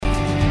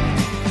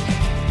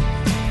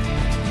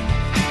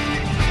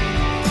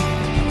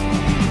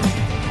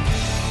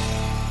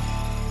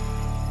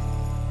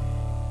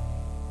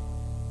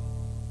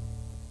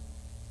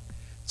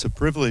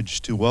privilege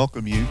to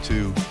welcome you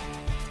to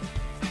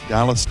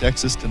Dallas,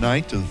 Texas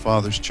tonight to the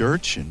Father's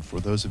Church. And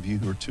for those of you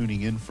who are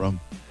tuning in from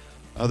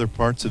other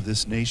parts of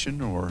this nation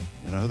or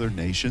in other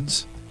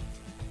nations,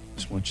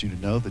 just want you to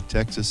know that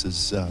Texas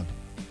is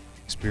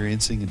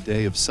experiencing a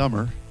day of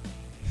summer.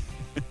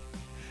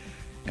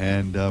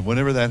 And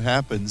whenever that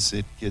happens,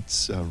 it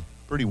gets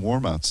pretty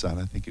warm outside.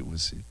 I think it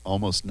was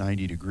almost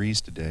 90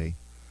 degrees today.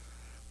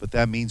 But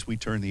that means we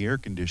turn the air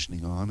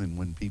conditioning on, and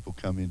when people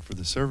come in for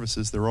the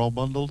services, they're all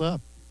bundled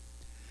up.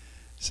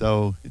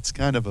 So it's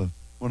kind of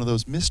one of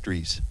those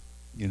mysteries,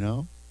 you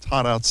know. It's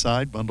hot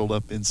outside, bundled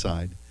up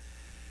inside.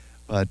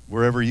 But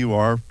wherever you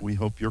are, we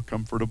hope you're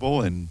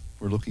comfortable, and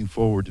we're looking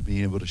forward to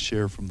being able to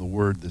share from the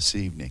Word this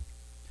evening.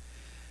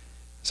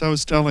 So I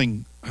was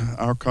telling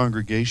our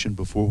congregation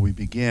before we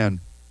began,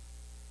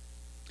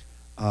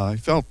 I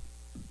felt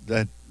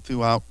that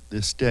throughout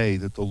this day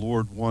that the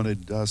Lord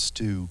wanted us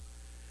to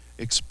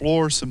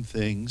explore some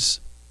things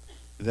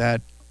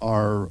that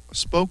are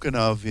spoken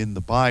of in the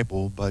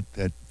Bible, but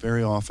that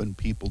very often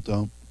people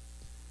don't.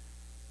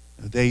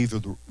 They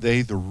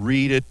either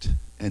read it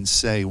and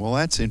say, well,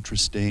 that's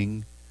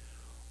interesting,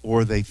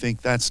 or they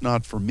think that's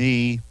not for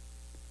me,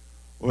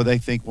 or they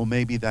think, well,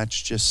 maybe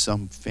that's just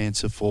some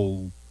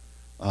fanciful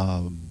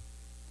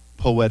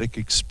poetic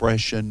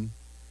expression.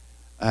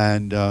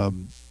 And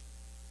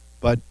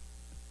but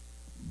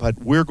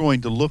we're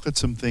going to look at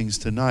some things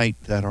tonight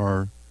that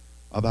are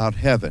about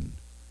heaven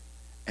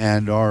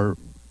and are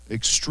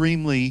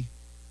extremely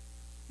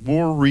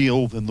more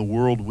real than the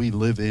world we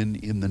live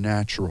in the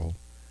natural.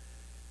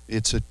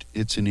 It's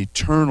an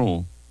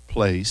eternal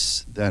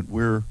place that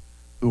we're,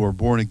 who are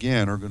born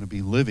again, are going to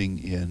be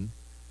living in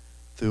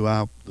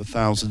throughout the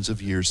thousands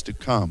of years to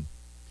come.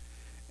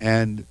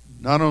 And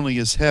not only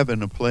is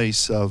heaven a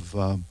place of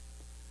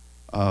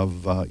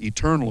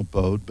eternal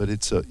abode, but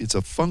it's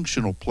a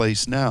functional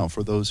place now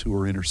for those who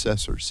are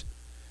intercessors.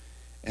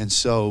 And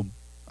so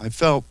I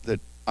felt that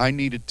I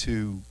needed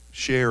to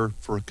share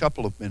for a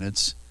couple of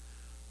minutes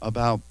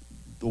about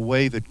the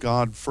way that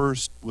God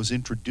first was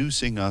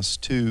introducing us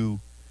to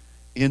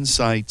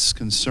insights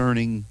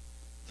concerning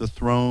the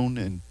throne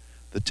and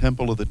the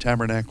temple of the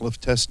tabernacle of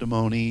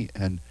testimony,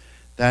 and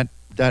that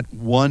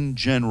one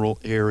general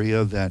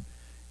area that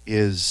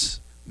is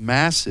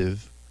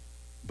massive,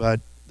 but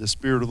the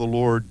Spirit of the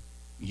Lord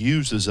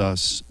uses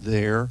us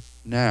there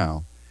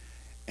now.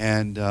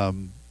 And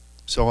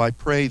so I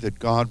pray that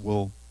God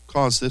will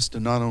cause this to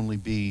not only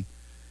be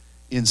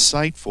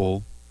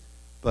insightful,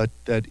 but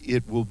that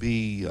it will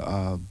be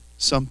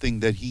something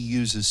that He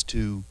uses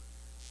to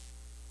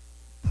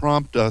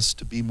prompt us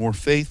to be more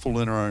faithful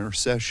in our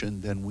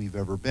intercession than we've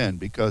ever been,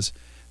 because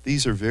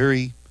these are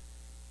very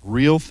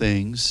real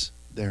things.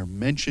 They're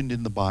mentioned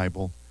in the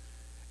Bible,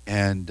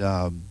 and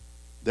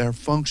they're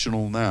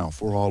functional now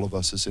for all of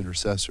us as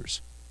intercessors.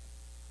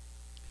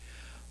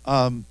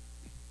 In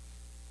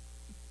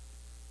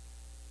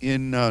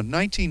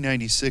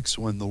 1996,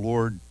 when the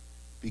Lord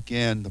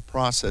began the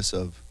process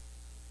of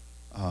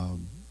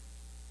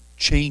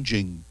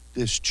changing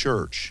this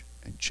church,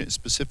 and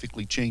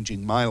specifically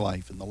changing my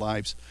life and the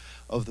lives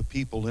of the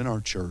people in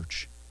our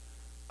church,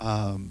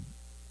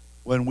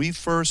 when we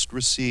first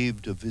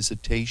received a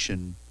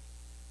visitation,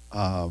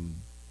 when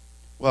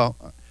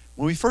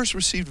we first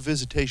received a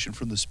visitation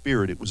from the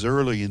Spirit, it was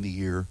early in the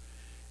year,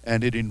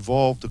 and it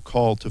involved a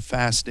call to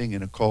fasting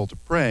and a call to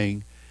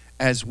praying,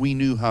 as we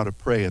knew how to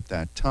pray at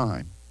that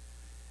time.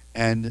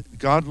 And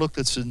God looked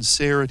at the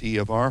sincerity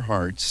of our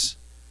hearts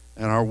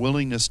and our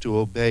willingness to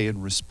obey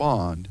and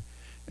respond,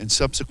 and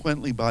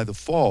subsequently by the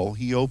fall,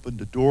 He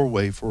opened a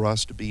doorway for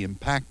us to be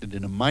impacted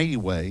in a mighty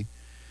way,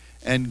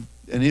 and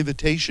an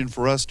invitation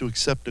for us to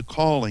accept a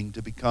calling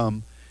to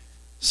become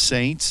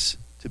saints,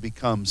 to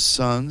become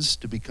sons,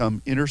 to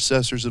become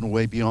intercessors in a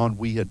way beyond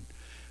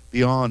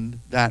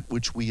that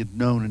which we had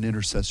known an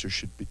intercessor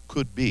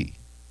could be.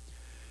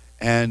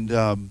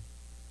 And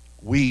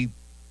we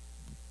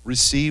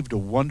received a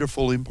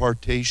wonderful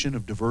impartation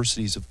of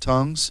diversities of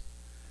tongues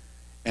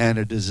and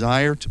a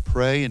desire to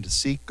pray and to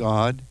seek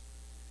God.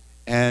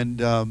 And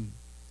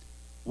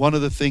one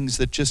of the things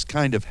that just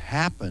kind of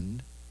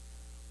happened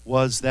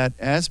was that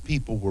as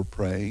people were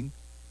praying,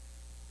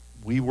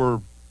 we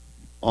were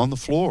on the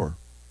floor.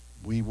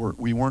 We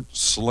weren't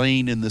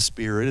slain in the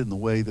Spirit in the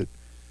way that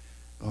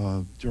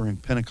during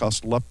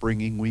Pentecostal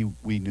upbringing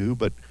we knew,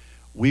 but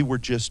we were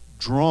just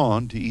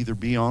drawn to either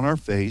be on our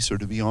face or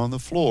to be on the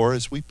floor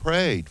as we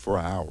prayed for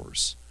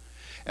hours.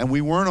 And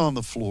we weren't on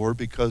the floor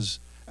because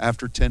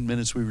after 10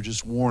 minutes we were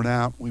just worn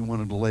out, we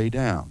wanted to lay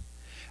down.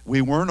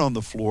 We weren't on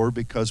the floor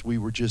because we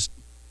were just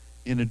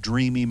in a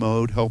dreamy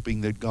mode,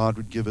 hoping that God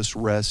would give us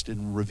rest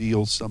and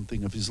reveal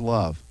something of His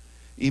love,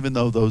 even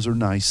though those are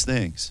nice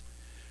things.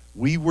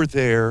 We were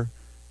there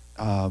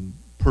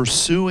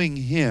pursuing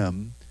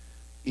Him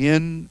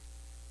in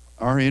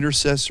our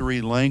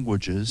intercessory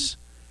languages,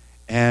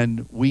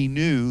 and we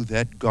knew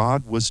that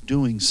God was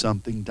doing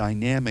something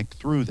dynamic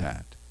through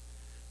that.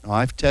 Now,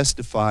 I've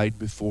testified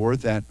before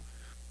that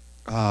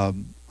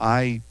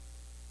I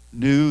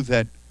knew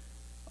that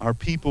Our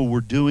people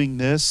were doing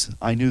this.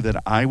 I knew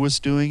that I was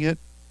doing it.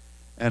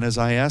 And as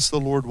I asked the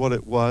Lord what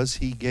it was,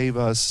 he gave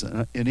us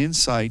an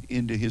insight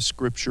into his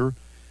scripture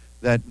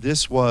that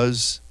this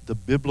was the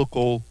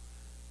biblical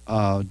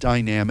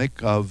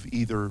dynamic of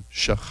either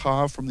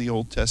shachah from the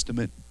Old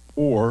Testament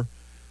or,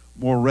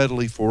 more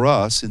readily for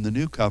us in the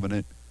New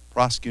Covenant,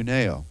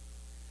 proskuneo.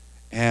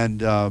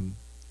 And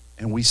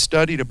we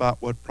studied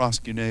about what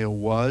proskuneo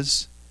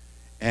was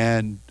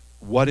and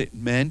what it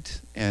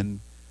meant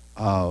and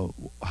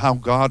how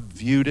God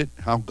viewed it,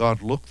 how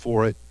God looked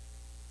for it.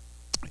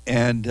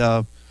 And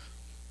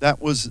that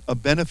was a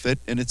benefit,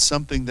 and it's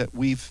something that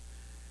we've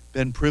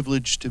been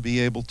privileged to be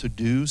able to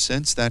do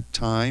since that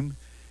time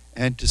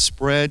and to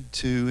spread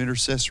to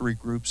intercessory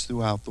groups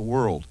throughout the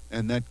world.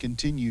 And that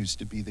continues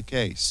to be the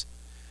case.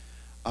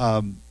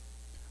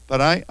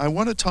 But I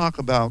want to talk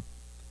about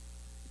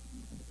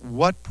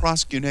what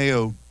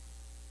proskuneo,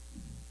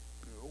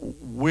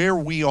 where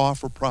we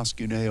offer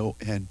proskuneo,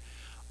 and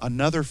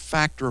another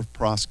factor of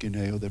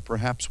proskuneo that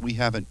perhaps we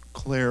haven't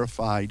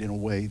clarified in a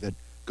way that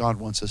God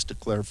wants us to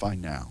clarify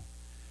now.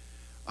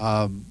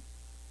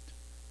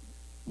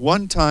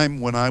 One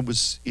time when I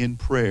was in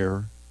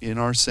prayer in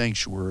our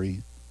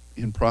sanctuary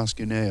in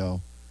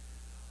proskuneo,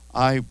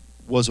 I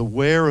was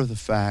aware of the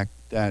fact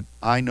that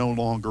I no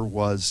longer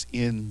was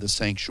in the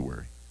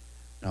sanctuary.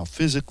 Now,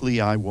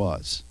 physically I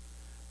was,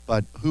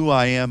 but who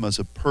I am as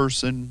a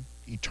person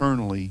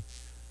eternally,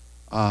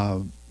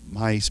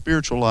 my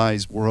spiritual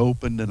eyes were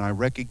opened and I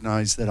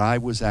recognized that I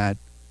was at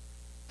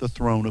the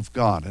throne of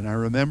God. And I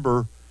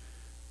remember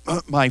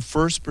my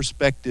first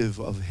perspective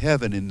of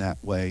heaven in that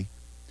way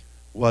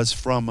was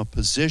from a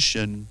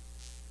position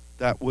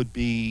that would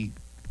be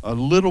a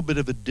little bit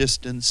of a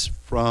distance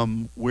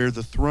from where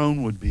the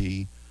throne would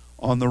be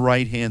on the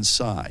right-hand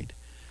side.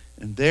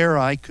 And there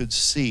I could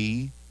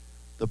see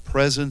the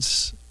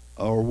presence,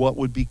 or what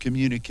would be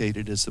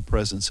communicated as the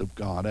presence of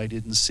God. I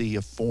didn't see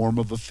a form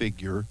of a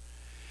figure.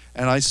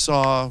 And I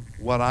saw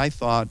what I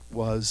thought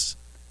was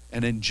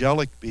an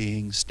angelic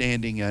being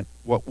standing at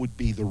what would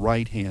be the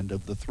right hand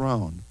of the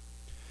throne.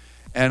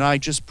 And I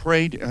just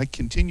prayed, I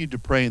continued to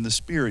pray in the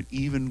Spirit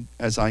even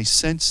as I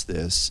sensed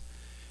this.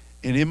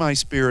 And in my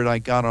spirit, I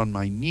got on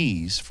my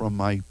knees from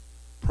my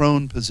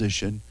prone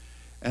position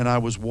and I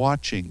was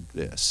watching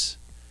this.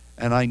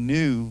 And I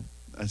knew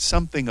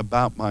something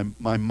about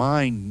my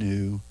mind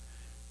knew,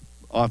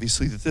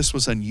 obviously, that this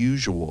was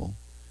unusual.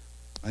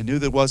 I knew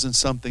that it wasn't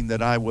something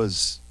that I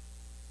was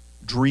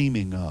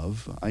dreaming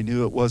of. I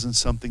knew it wasn't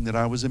something that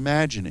I was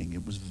imagining.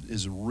 It was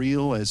as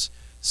real as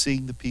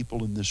seeing the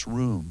people in this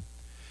room.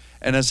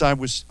 And as I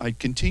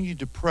continued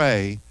to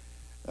pray,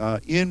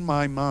 in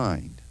my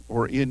mind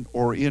or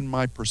in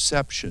my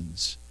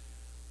perceptions,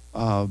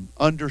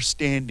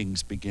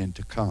 understandings began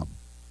to come.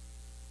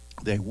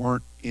 They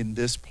weren't in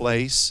this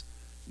place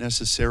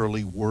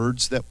necessarily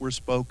words that were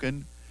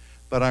spoken,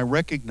 but I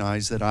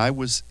recognized that I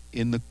was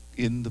in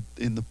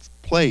the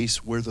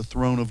place where the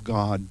throne of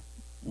God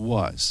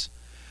was.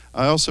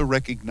 I also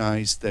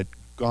recognized that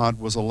God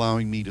was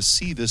allowing me to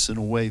see this in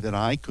a way that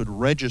I could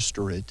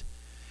register it.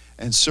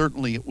 And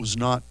certainly it was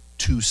not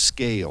to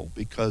scale,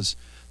 because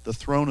the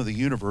throne of the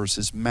universe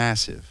is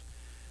massive.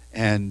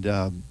 And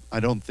I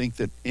don't think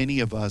that any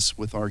of us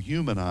with our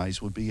human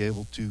eyes would be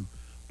able to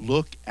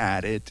look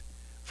at it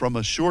from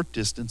a short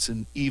distance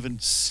and even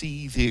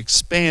see the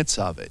expanse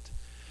of it.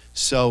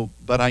 So,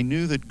 but I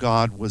knew that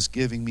God was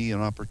giving me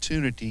an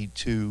opportunity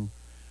to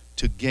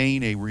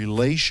gain a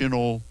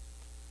relational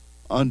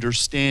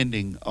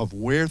understanding of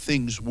where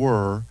things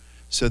were,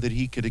 so that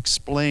he could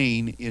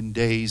explain in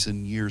days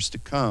and years to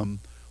come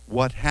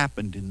what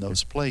happened in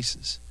those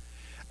places.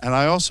 And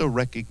I also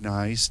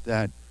recognized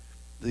that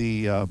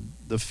the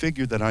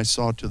figure that I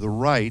saw to the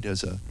right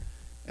as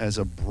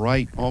a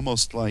bright,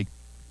 almost like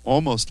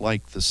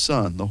the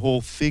sun, the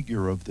whole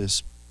figure of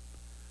this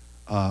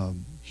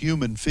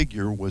human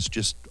figure was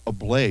just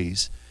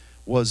ablaze,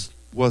 was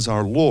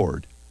our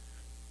Lord.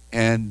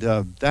 And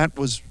that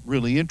was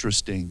really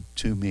interesting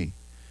to me.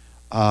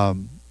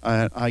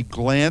 I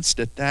glanced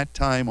at that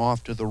time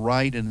off to the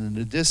right, and in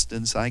the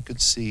distance I could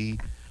see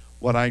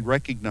what I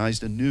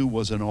recognized and knew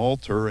was an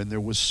altar, and there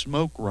was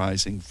smoke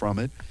rising from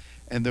it,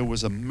 and there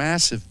was a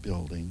massive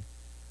building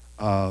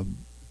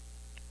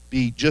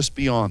just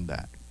beyond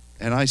that.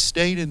 And I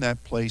stayed in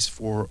that place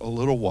for a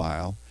little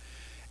while,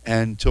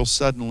 until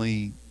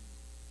suddenly,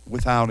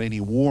 without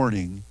any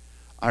warning,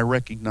 I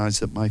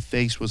recognized that my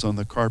face was on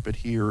the carpet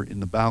here in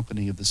the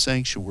balcony of the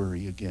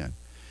sanctuary again.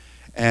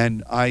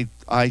 And I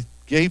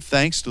gave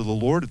thanks to the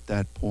Lord at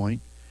that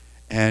point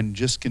and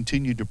just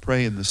continued to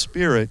pray in the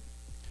Spirit.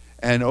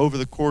 And over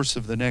the course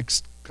of the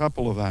next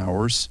couple of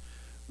hours,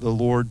 the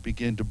Lord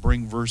began to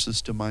bring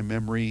verses to my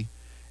memory.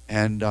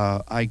 And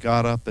I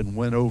got up and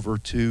went over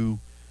to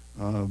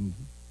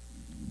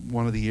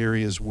one of the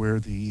areas where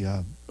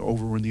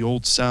over in the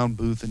old sound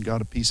booth, and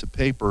got a piece of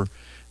paper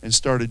and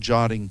started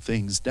jotting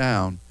things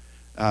down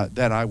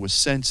that I was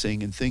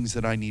sensing and things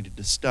that I needed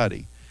to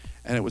study.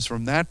 And it was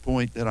from that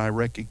point that I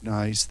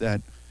recognized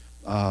that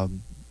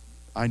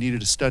I needed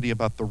to study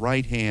about the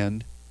right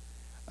hand,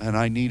 and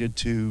I needed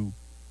to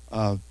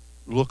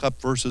look up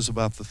verses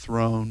about the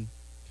throne,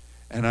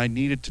 and I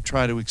needed to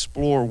try to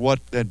explore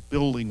what that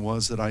building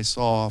was that I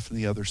saw off on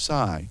the other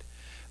side.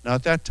 Now,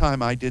 at that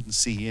time, I didn't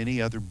see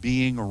any other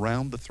being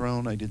around the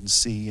throne. I didn't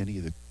see any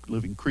of the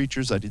living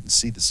creatures. I didn't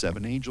see the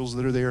 7 angels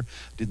that are there.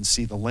 I didn't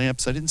see the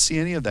lamps. I didn't see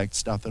any of that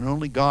stuff. And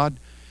only God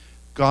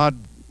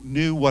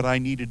knew what I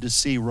needed to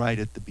see right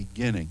at the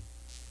beginning.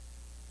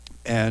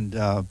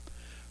 And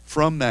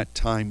from that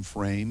time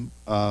frame,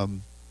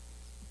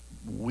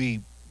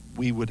 we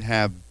would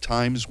have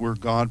times where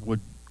God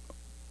would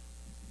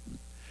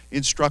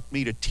instruct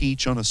me to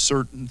teach on a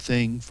certain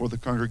thing for the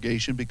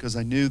congregation, because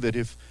I knew that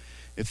if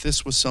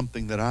this was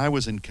something that I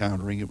was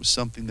encountering, it was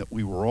something that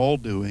we were all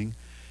doing,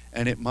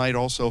 and it might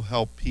also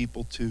help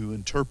people to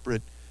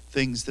interpret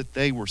things that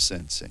they were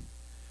sensing.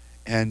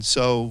 And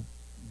so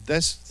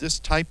this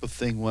type of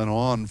thing went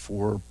on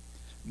for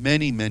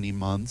many, many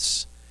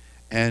months,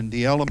 and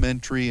the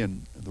elementary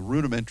and the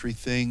rudimentary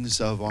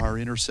things of our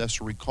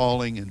intercessory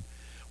calling and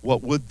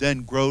what would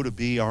then grow to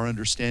be our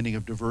understanding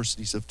of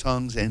diversities of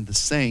tongues and the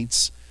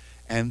saints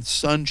and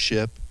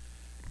sonship,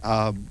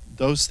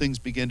 those things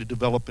began to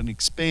develop and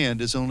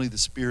expand as only the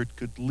Spirit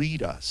could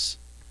lead us.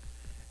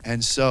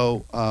 And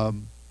so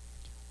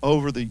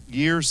over the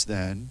years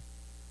then,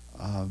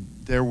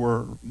 there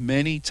were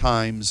many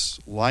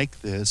times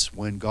like this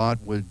when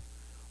God would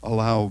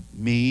allow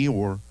me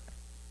or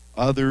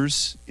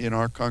others in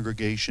our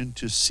congregation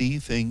to see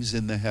things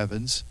in the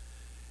heavens.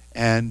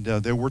 And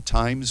there were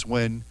times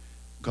when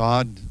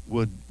God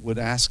would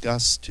ask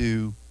us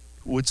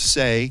would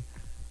say,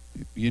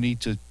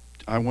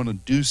 I want to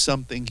do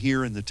something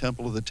here in the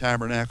temple of the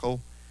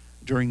tabernacle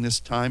during this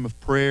time of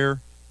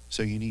prayer,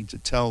 so you need to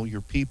tell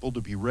your people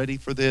to be ready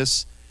for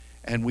this.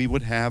 And we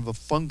would have a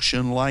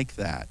function like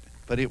that.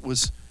 But it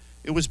was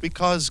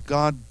because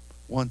God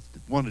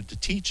wanted to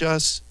teach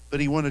us, but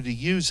he wanted to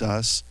use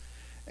us,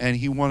 and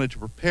he wanted to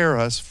prepare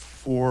us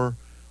for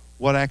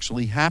what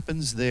actually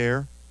happens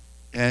there,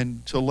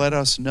 and to let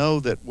us know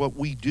that what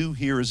we do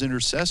here as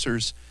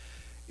intercessors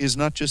is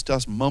not just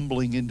us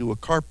mumbling into a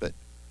carpet,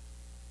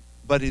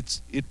 but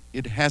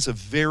it has a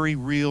very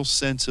real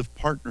sense of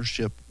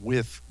partnership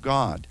with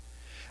God.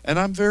 And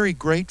I'm very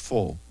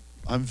grateful.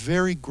 I'm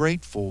very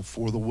grateful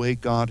for the way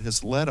God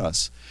has led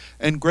us,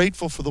 and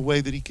grateful for the way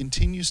that he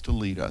continues to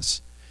lead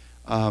us.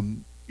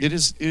 It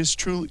is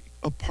truly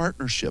a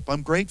partnership.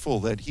 I'm grateful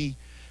that he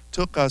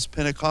took us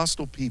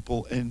Pentecostal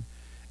people and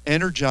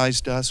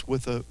energized us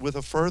with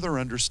a further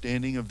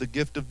understanding of the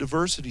gift of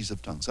diversities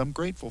of tongues. I'm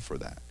grateful for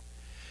that.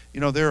 You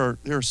know, there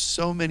are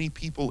so many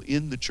people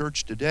in the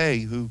church today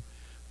who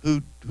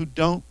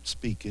don't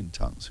speak in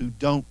tongues, who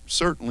don't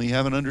certainly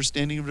have an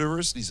understanding of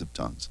diversities of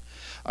tongues.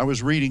 I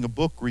was reading a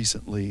book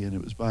recently, and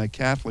it was by a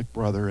Catholic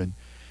brother, and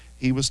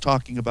he was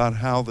talking about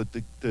how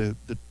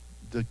the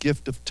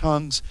gift of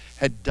tongues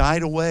had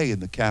died away in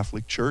the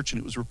Catholic Church,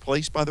 and it was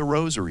replaced by the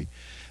rosary.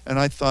 And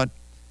I thought,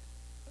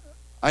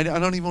 I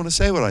don't even want to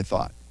say what I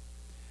thought,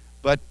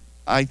 but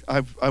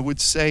I would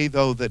say,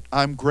 though, that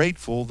I'm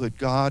grateful that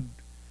God,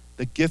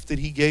 the gift that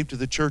he gave to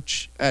the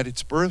church at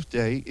its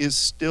birthday, is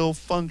still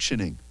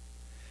functioning,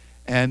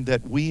 and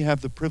that we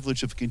have the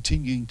privilege of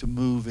continuing to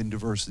move in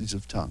diversities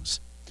of tongues.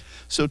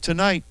 So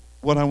tonight,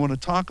 what I want to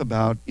talk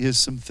about is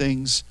some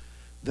things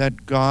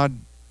that God,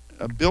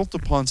 built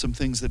upon some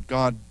things that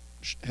God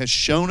has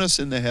shown us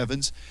in the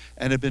heavens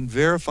and have been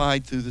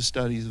verified through the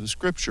studies of the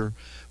Scripture,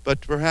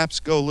 but perhaps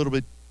go a little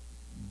bit,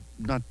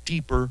 not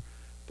deeper,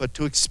 but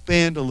to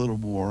expand a little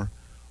more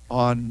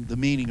on the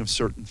meaning of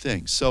certain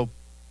things. So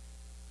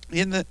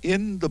in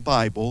the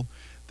Bible,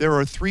 there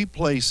are 3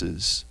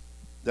 places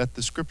that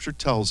the Scripture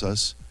tells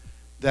us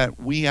that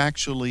we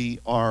actually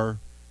are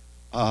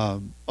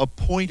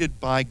appointed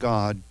by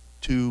God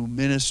to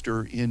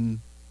minister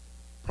in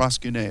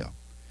proskuneo.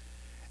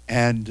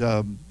 And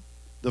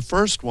the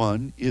first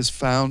one is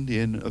found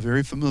in a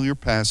very familiar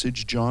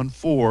passage, John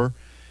 4,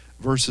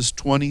 verses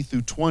 20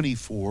 through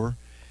 24.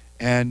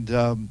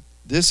 And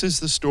this is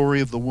the story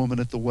of the woman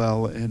at the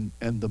well, and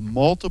the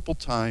multiple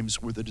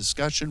times where the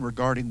discussion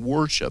regarding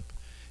worship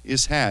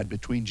is had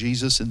between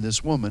Jesus and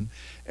this woman.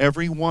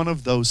 Every one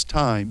of those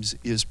times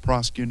is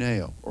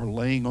proskuneo, or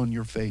laying on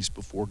your face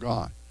before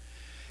God.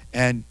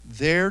 And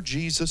there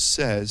Jesus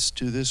says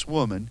to this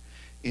woman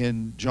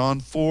in John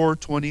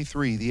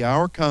 4:23, the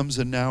hour comes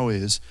and now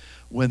is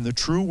when the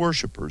true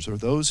worshipers, or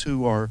those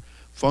who are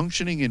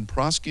functioning in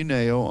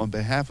proskuneo on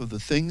behalf of the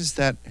things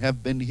that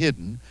have been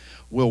hidden,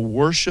 will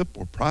worship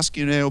or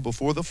proskuneo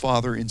before the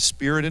Father in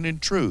spirit and in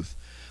truth.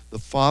 The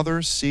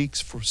Father seeks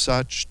for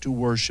such to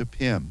worship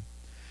him.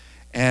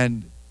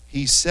 And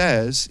he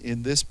says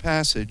in this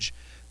passage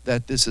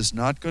that this is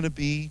not going to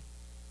be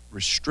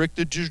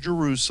restricted to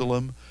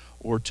Jerusalem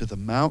or to the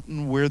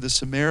mountain where the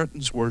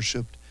Samaritans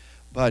worshiped,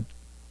 but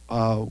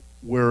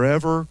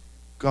wherever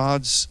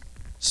God's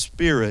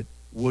Spirit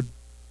would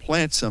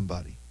plant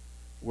somebody,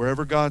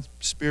 wherever God's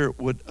Spirit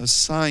would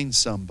assign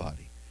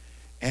somebody.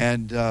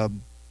 And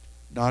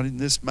not in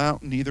this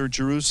mountain, either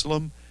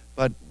Jerusalem,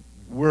 but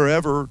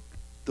wherever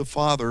the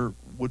Father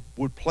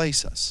would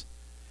place us.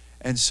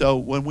 And so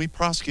when we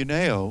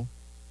proskuneo,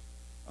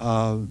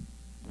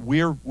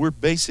 we're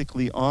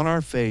basically on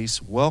our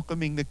face,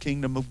 welcoming the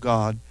kingdom of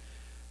God,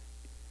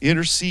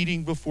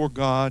 interceding before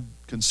God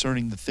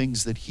concerning the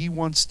things that he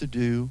wants to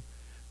do.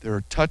 There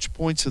are touch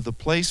points of the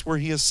place where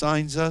he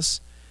assigns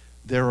us.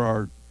 There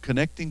are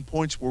connecting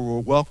points where we're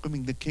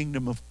welcoming the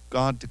kingdom of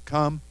God to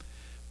come.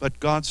 But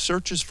God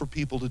searches for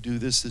people to do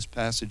this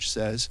passage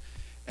says,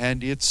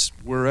 and it's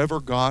wherever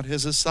God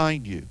has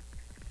assigned you.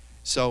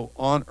 So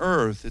on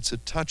earth, it's a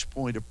touch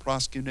point of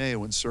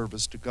proskuneo in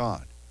service to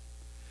God.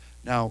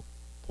 Now,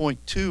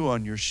 point 2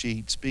 on your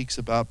sheet speaks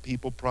about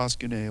people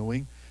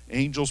proskuneoing,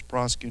 angels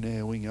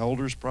proskuneoing,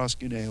 elders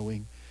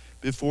proskuneoing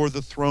before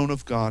the throne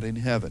of God in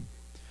heaven.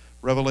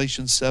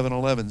 Revelation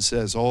 7:11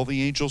 says, all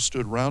the angels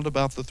stood round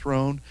about the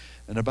throne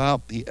and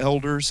about the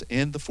elders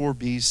and the 4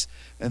 beasts,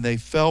 and they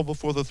fell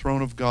before the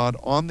throne of God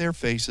on their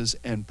faces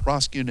and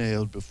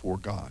proskuneoed before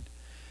God.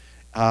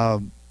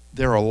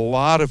 There are a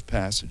lot of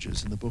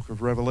passages in the book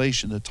of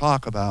Revelation that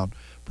talk about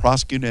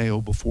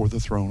proskuneo before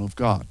the throne of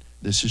God.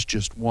 This is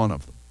just one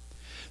of them.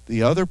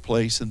 The other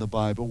place in the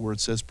Bible where it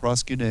says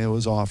proskuneo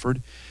is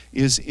offered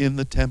is in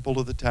the temple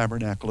of the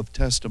tabernacle of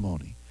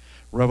testimony.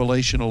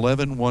 Revelation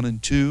 11:1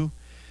 and 2,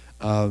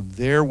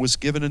 there was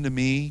given unto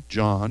me,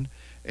 John,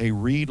 a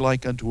reed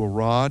like unto a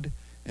rod,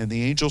 and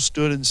the angel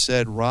stood and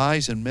said,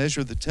 rise and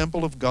measure the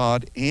temple of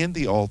God and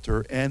the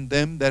altar and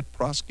them that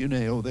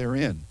proskuneo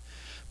therein.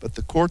 But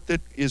the court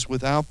that is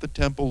without the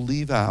temple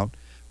leave out,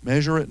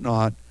 measure it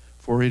not,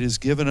 for it is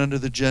given unto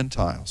the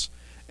Gentiles.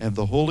 And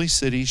the holy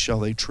city shall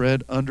they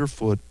tread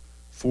underfoot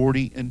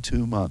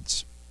 42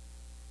 months.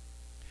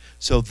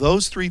 So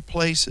those 3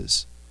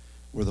 places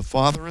where the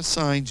Father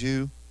assigns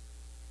you,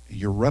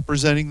 you're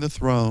representing the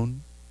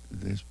throne,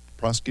 there's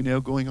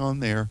proskuneo going on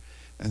there,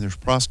 and there's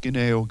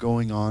proskuneo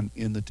going on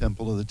in the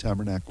temple of the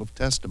tabernacle of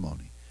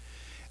testimony.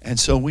 And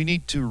so we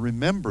need to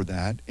remember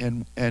that,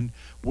 and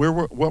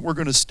what we're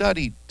going to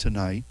study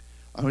tonight,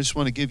 I just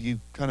want to give you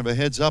kind of a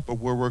heads up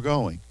of where we're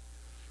going.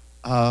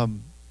 Well,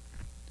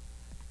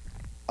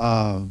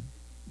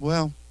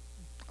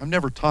 I've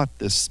never taught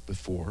this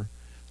before,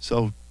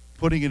 so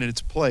putting it in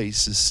its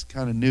place is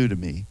kind of new to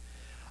me.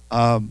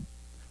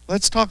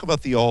 Let's talk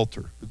about the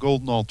altar, the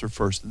golden altar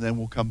first, and then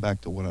we'll come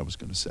back to what I was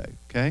going to say,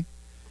 okay?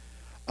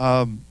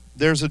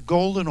 There's a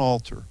golden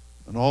altar,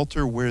 an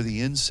altar where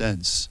the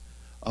incense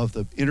of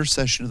the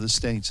intercession of the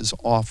saints is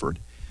offered.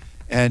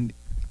 And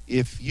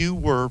if you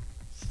were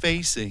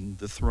facing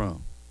the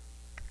throne,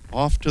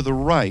 off to the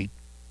right,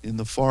 in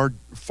the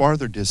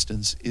farther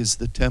distance, is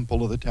the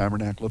temple of the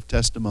tabernacle of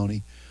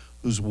testimony,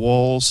 whose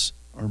walls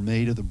are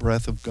made of the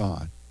breath of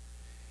God.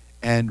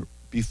 And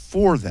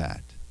before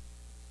that,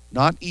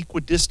 not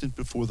equidistant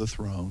before the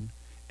throne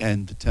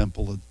and the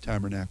temple of the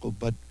tabernacle,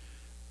 but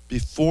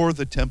before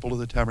the temple of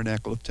the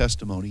tabernacle of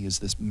testimony is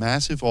this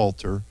massive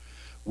altar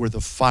where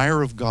the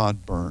fire of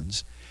God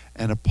burns,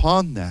 and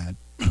upon that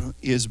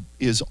is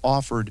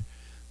offered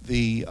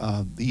the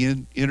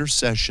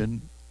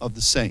intercession of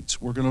the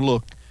saints. We're going to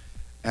look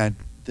at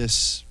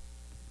these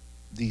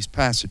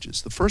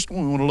passages. The first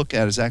one we want to look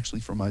at is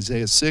actually from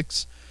Isaiah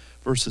 6,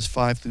 verses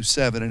 5 through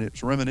 7, and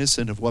it's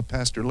reminiscent of what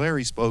Pastor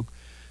Larry spoke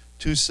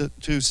two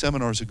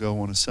seminars ago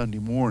on a Sunday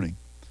morning.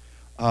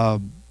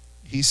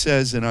 He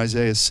says in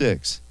Isaiah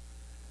 6,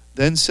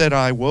 then said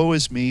I, woe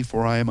is me,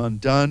 for I am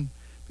undone,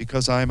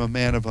 because I am a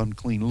man of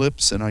unclean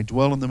lips, and I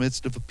dwell in the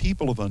midst of a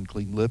people of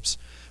unclean lips.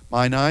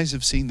 Mine eyes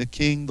have seen the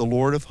King, the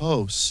Lord of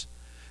hosts.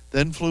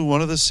 Then flew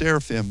one of the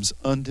seraphims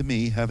unto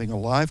me, having a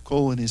live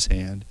coal in his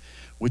hand,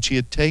 which he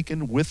had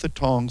taken with the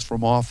tongs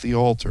from off the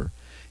altar.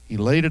 He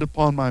laid it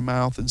upon my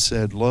mouth and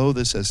said, lo,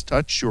 this has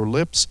touched your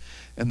lips,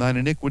 and thine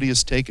iniquity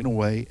is taken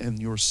away,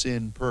 and your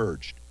sin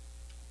purged.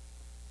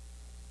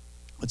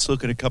 Let's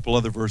look at a couple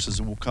other verses,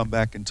 and we'll come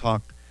back and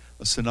talk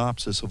a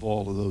synopsis of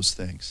all of those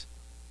things.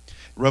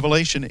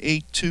 Revelation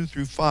 8:2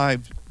 through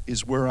 5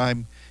 is where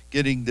I'm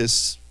getting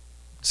this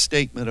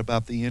statement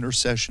about the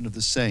intercession of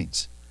the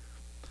saints.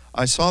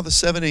 I saw the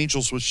 7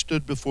 angels which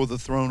stood before the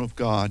throne of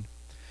God,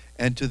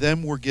 and to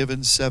them were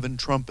given 7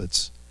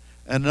 trumpets.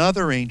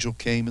 Another angel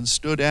came and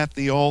stood at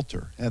the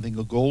altar, having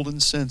a golden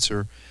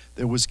censer.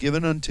 There was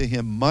given unto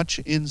him much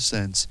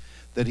incense,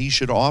 that he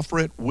should offer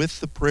it with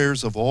the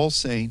prayers of all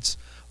saints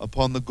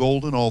upon the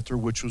golden altar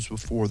which was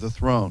before the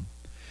throne.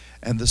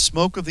 And the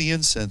smoke of the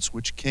incense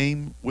which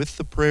came with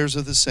the prayers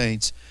of the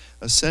saints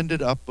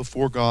ascended up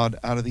before God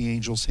out of the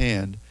angel's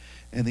hand.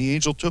 And the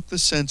angel took the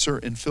censer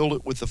and filled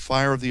it with the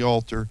fire of the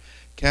altar,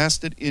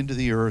 cast it into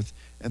the earth,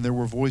 and there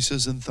were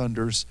voices and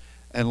thunders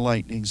and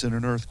lightnings and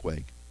an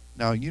earthquake.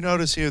 Now you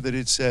notice here that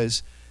it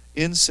says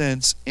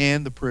incense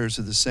and the prayers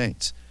of the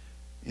saints.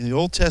 In the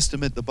Old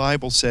Testament, the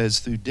Bible says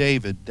through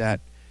David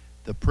that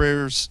the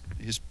prayers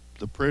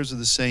of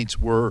the saints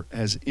were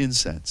as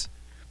incense.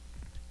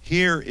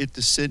 Here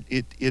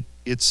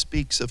it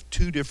speaks of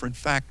 2 different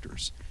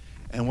factors.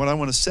 And what I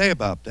want to say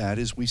about that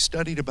is we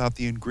studied about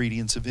the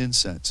ingredients of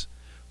incense.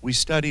 We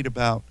studied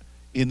about,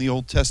 in the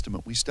Old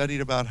Testament, we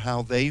studied about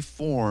how they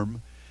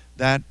form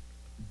that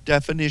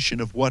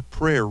definition of what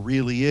prayer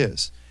really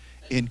is.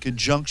 in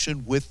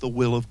conjunction with the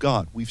will of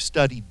God. We've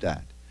studied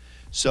that.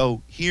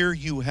 So here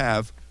you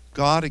have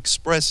God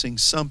expressing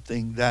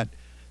something that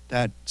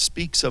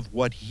speaks of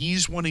what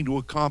he's wanting to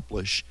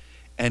accomplish,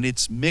 and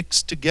it's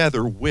mixed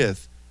together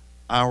with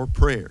our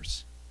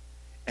prayers.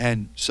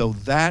 And so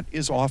that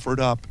is offered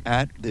up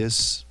at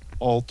this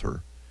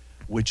altar,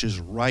 which is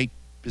right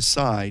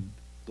beside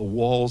the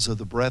walls of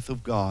the breath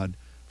of God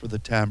for the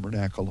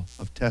tabernacle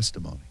of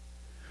testimony.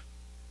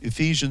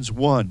 Ephesians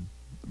 1,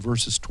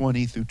 verses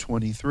 20 through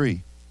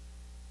 23.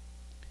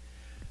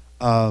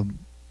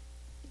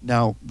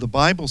 Now, the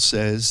Bible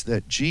says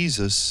that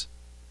Jesus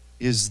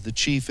is the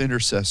chief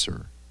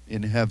intercessor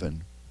in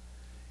heaven.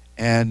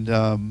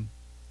 And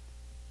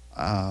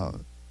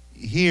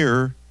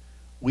here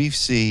we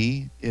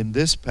see in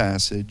this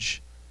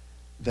passage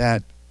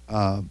that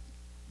the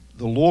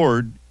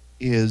Lord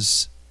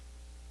is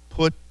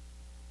put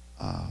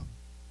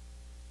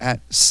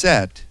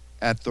set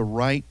at the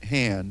right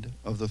hand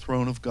of the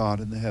throne of God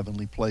in the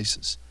heavenly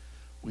places.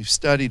 We've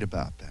studied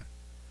about that.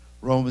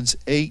 Romans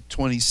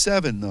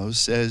 8:27, though,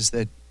 says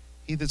that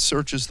he that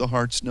searches the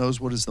hearts knows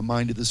what is the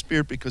mind of the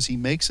Spirit, because he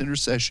makes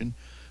intercession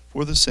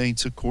for the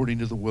saints according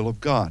to the will of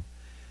God.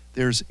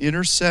 There's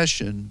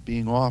intercession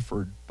being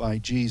offered by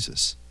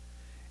Jesus.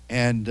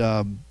 And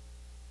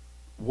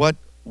what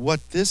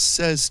this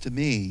says to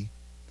me,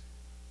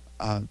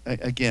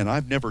 again,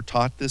 I've never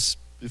taught this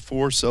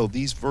before, so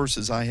these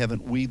verses, I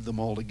haven't weaved them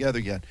all together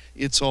yet.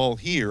 It's all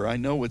here. I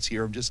know it's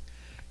here. I'm just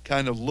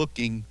kind of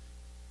looking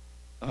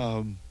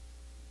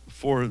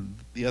for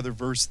the other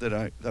verse that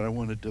I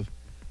wanted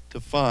to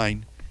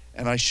find,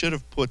 and I should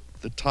have put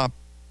the top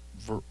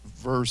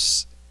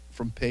verse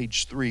from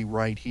page 3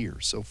 right here.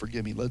 So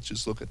forgive me. Let's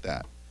just look at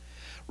that.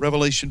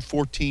 Revelation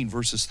 14,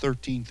 verses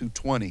 13 through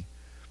 20.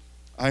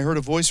 I heard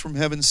a voice from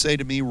heaven say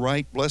to me,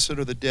 Write, blessed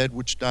are the dead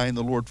which die in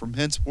the Lord from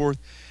henceforth.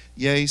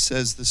 Yea,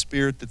 says the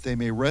Spirit, that they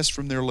may rest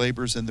from their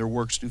labors, and their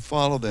works do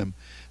follow them.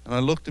 And I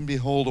looked, and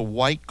behold, a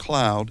white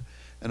cloud,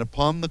 and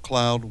upon the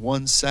cloud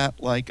one sat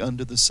like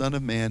unto the Son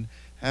of Man,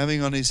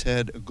 having on his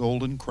head a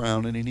golden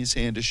crown, and in his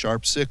hand a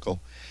sharp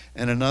sickle.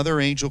 And another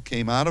angel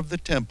came out of the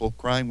temple,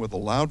 crying with a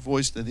loud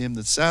voice to him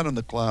that sat on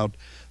the cloud,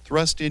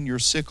 Thrust in your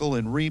sickle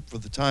and reap, for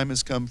the time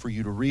has come for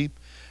you to reap,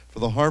 for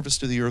the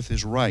harvest of the earth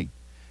is ripe.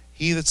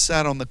 He that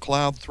sat on the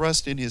cloud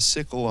thrust in his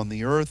sickle on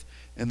the earth,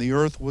 and the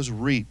earth was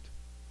reaped.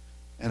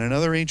 And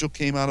another angel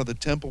came out of the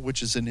temple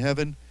which is in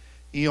heaven,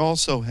 he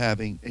also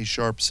having a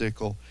sharp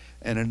sickle.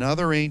 And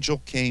another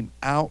angel came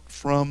out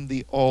from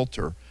the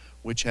altar,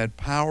 which had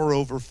power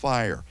over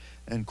fire,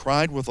 and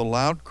cried with a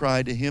loud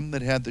cry to him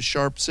that had the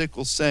sharp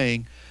sickle,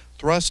 saying,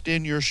 Thrust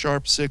in your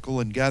sharp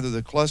sickle, and gather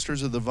the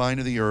clusters of the vine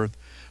of the earth,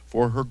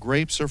 for her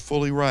grapes are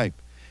fully ripe.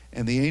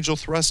 And the angel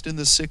thrust in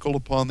the sickle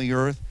upon the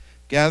earth,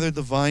 gathered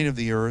the vine of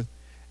the earth,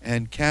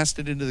 and cast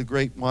it into the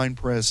great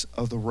winepress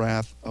of the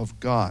wrath of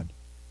God.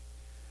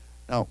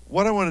 Now,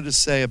 what I wanted to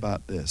say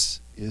about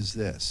this is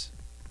this.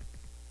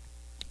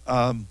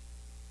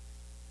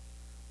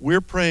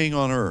 We're praying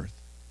on earth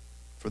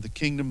for the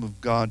kingdom of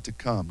God to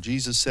come.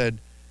 Jesus said,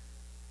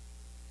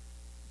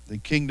 the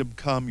kingdom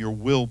come, your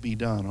will be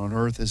done on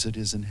earth as it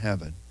is in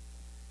heaven.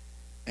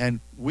 And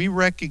we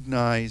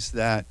recognize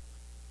that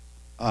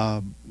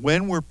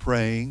when we're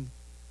praying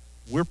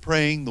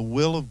the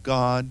will of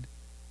God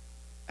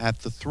at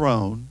the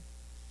throne,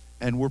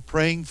 and we're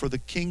praying for the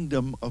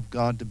kingdom of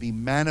God to be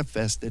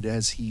manifested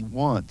as he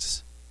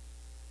wants.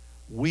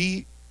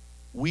 We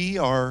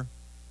are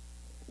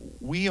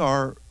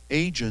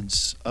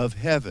agents of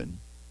heaven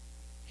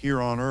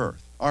here on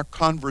earth. Our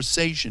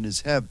conversation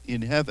is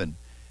in heaven,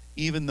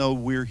 even though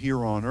we're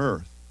here on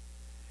earth.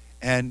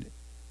 And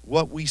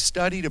what we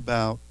studied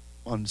about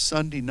on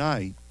Sunday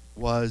night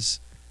was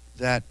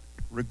that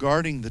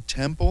regarding the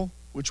temple,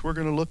 which we're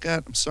going to look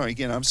at, I'm sorry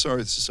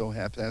this is so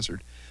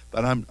haphazard,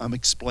 but I'm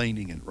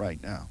explaining it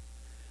right now.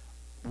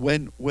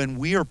 When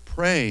we are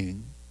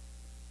praying,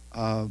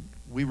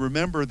 we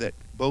remember that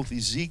both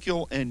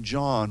Ezekiel and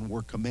John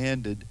were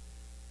commanded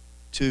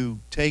to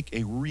take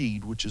a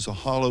reed, which is a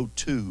hollow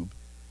tube,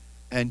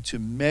 and to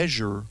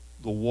measure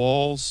the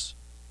walls,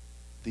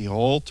 the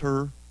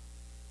altar,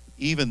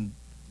 even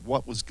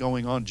what was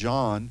going on,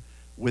 John,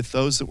 with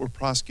those that were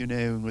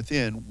proskeuomai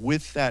within,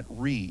 with that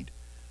reed.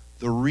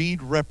 The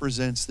reed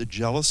represents the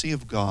jealousy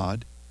of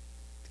God,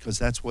 because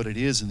that's what it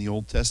is in the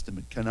Old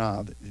Testament,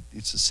 kanah.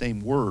 It's the same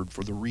word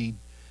for the reed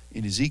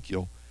in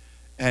Ezekiel.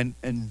 And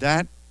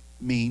that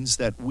means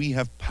that we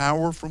have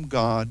power from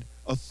God,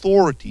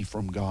 authority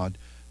from God,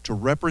 to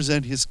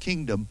represent his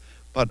kingdom,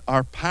 but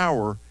our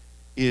power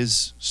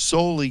is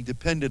solely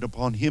dependent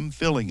upon him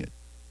filling it.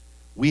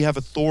 We have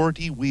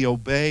authority, we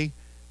obey,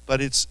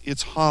 but it's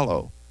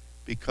hollow,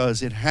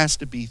 because it has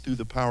to be through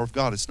the power of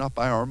God. It's not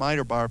by our might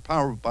or by our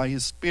power, but by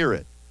his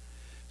Spirit.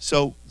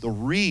 So the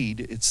reed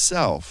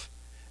itself,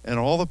 and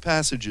all the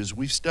passages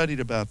we've studied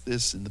about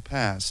this in the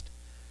past,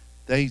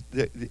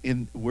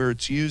 where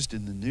it's used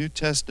in the New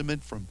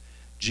Testament, from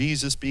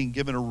Jesus being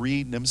given a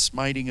reed and him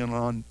smiting it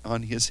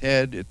on his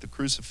head at the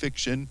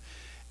crucifixion,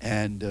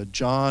 and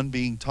John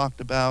being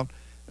talked about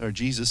or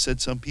Jesus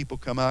said some people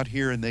come out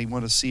here and they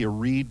want to see a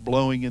reed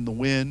blowing in the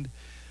wind.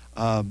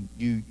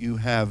 You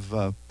have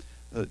a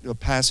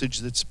passage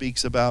that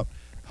speaks about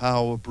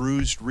how a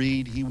bruised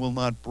reed he will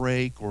not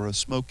break, or a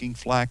smoking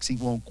flax he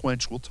won't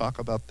quench. We'll talk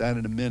about that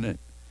in a minute.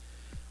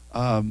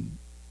 I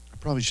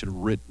probably should have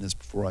written this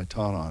before I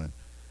taught on it.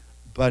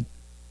 But,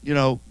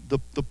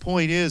 the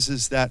point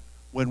is that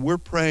when we're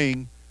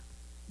praying,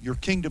 your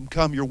kingdom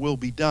come, your will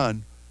be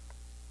done,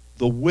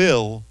 the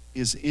will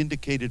is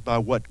indicated by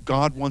what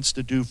God wants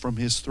to do from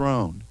his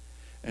throne.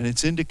 And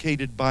it's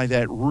indicated by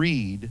that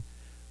reed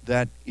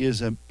that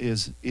is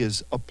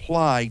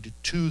applied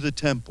to the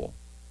temple.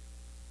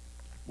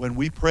 When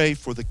we pray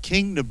for the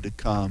kingdom to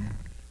come,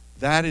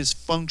 that is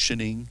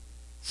functioning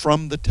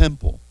from the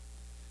temple,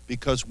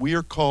 because we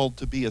are called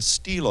to be a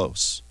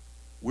stelos.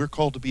 We're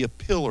called to be a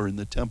pillar in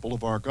the temple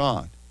of our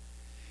God.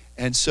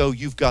 And so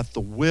you've got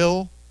the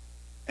will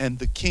and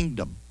the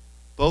kingdom,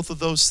 both of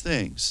those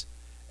things.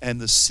 And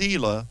the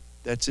Selah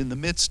that's in the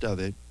midst of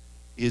it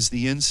is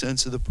the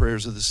incense of the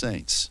prayers of the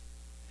saints.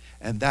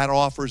 And that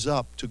offers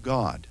up to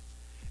God.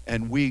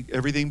 And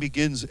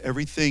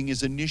everything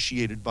is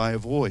initiated by a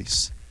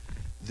voice.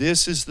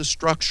 This is the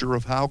structure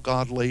of how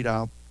God laid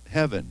out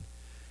heaven.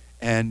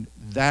 And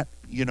that,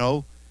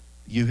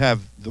 you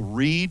have the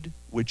reed,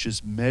 which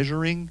is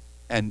measuring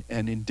and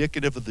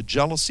indicative of the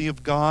jealousy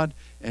of God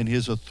and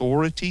his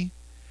authority.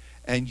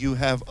 And you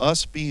have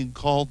us being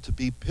called to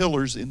be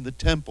pillars in the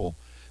temple,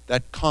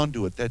 that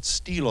conduit, that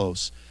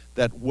stelos,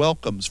 that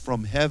welcomes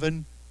from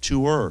heaven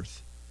to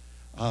earth.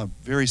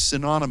 Very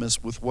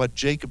synonymous with what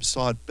Jacob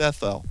saw at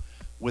Bethel,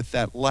 with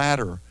that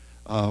ladder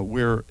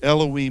where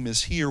Elohim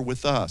is here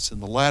with us,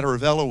 and the ladder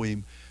of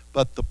Elohim,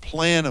 but the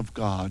plan of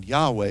God,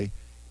 Yahweh,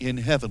 in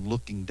heaven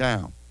looking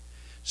down.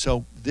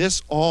 So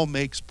this all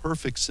makes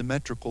perfect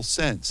symmetrical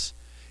sense.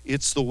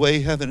 It's the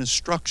way heaven is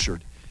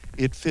structured.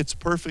 It fits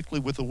perfectly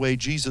with the way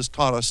Jesus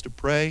taught us to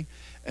pray,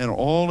 and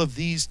all of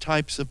these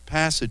types of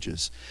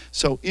passages.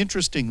 So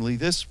interestingly,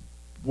 this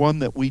one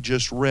that we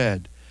just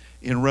read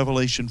in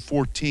Revelation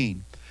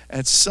 14,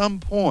 at some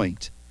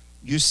point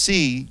you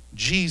see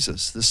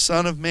Jesus, the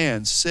Son of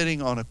Man,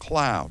 sitting on a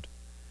cloud.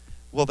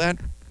 Well, that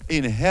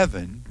in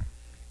heaven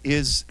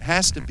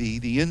has to be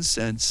the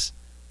incense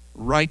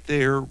right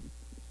there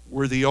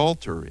where the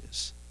altar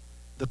is,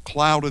 the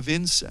cloud of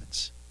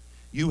incense.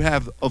 You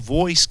have a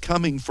voice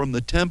coming from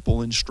the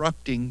temple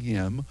instructing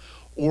him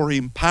or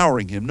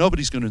empowering him.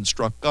 Nobody's going to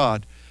instruct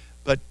God,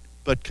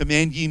 but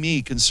command ye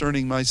me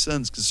concerning my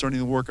sons, concerning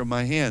the work of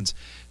my hands,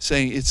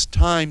 saying it's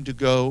time to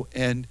go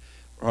and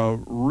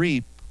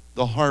reap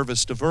the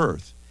harvest of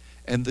earth.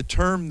 And the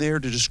term there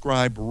to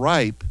describe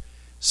ripe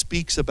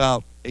speaks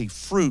about a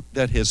fruit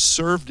that has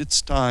served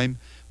its time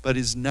but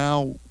is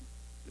now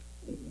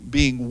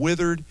being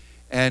withered,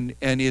 and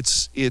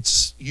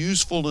its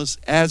usefulness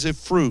as a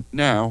fruit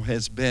now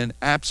has been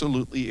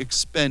absolutely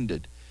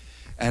expended.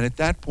 And at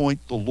that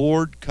point, the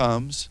Lord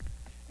comes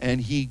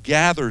and he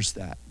gathers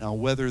that. Now,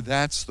 whether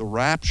that's the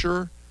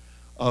rapture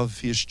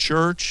of his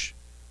church,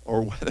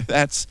 or whether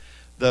that's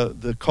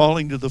the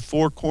calling to the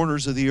four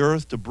corners of the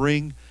earth to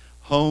bring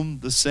home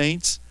the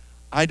saints,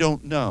 I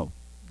don't know.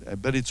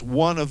 But it's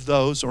one of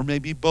those, or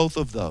maybe both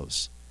of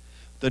those.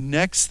 The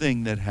next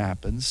thing that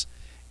happens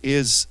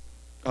is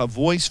a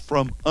voice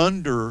from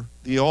under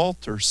the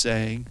altar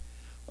saying,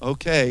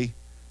 okay,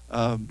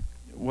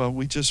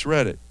 we just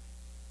read it.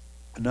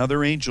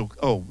 Another angel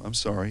came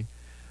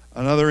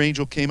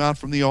out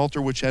from the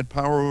altar, which had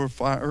power over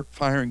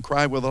fire, and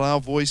cried with a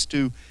loud voice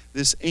to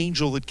this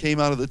angel that came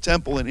out of the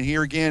temple. And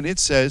here again it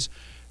says,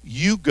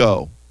 you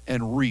go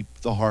and reap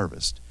the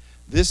harvest.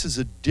 This is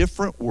a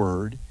different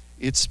word.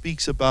 It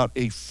speaks about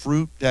a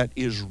fruit that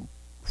is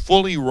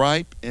fully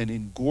ripe and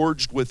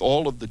engorged with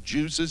all of the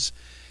juices.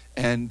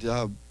 And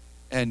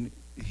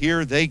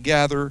here they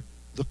gather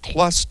the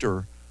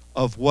cluster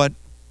of what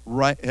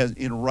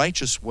in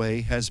righteous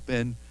way has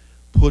been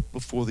put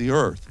before the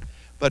earth.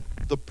 But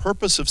the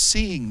purpose of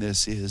seeing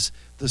this is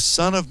the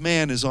Son of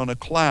Man is on a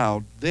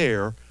cloud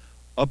there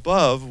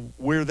above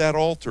where that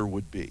altar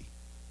would be,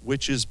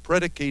 which is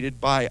predicated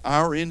by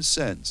our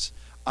incense,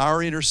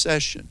 our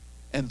intercession,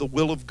 and the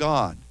will of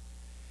God.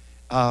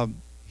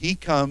 He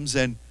comes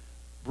and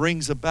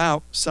brings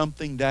about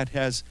something that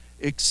has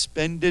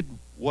expended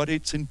what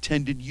its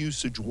intended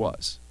usage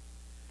was.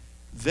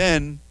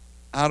 Then,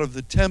 out of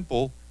the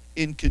temple,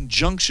 in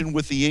conjunction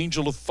with the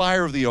angel of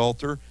fire of the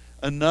altar,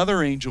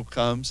 another angel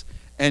comes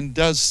and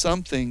does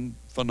something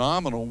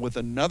phenomenal with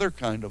another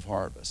kind of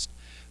harvest.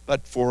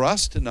 But for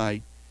us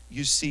tonight,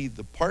 you see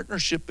the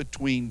partnership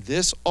between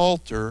this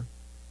altar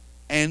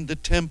and the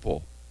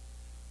temple,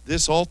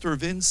 this altar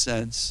of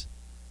incense,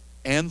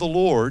 and the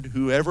Lord,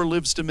 whoever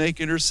lives to make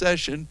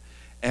intercession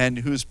and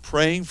who's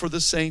praying for the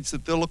saints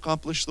that they'll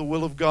accomplish the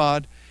will of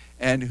God,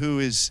 and who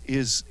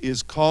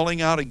is calling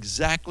out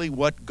exactly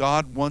what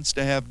God wants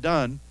to have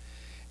done.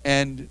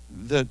 And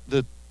the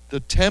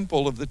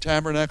temple of the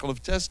tabernacle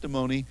of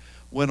testimony,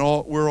 where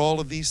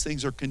all of these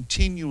things are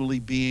continually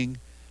being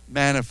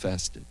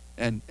manifested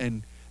and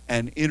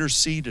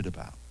interceded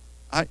about.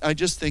 I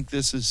just think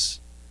this is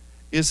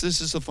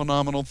this is a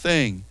phenomenal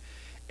thing.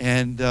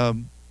 And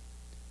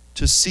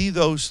to see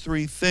those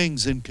three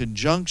things in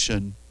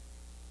conjunction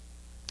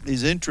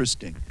is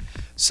interesting.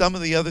 Some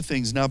of the other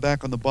things, now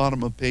back on the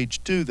bottom of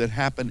page 2, that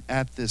happen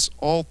at this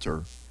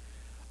altar.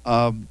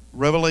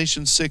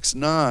 Revelation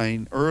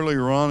 6:9,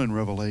 earlier on in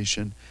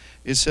Revelation,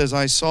 it says,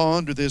 I saw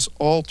under this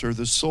altar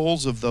the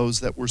souls of those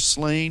that were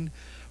slain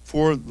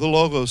for the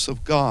Logos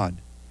of God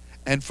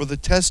and for the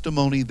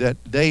testimony that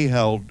they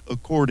held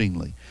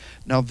accordingly.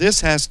 Now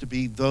this has to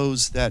be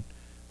those that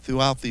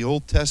throughout the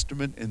Old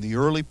Testament and the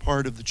early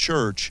part of the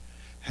church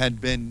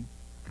had been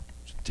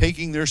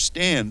taking their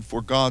stand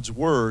for God's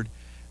word,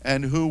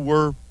 and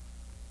who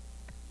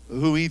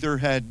either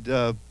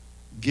had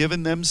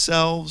given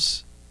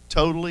themselves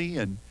totally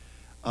and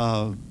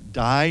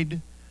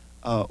died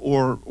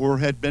or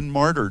had been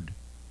martyred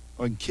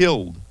and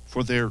killed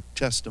for their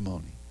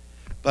testimony.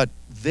 But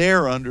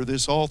they're under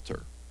this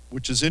altar,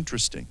 which is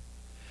interesting.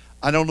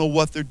 I don't know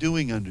what they're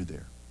doing under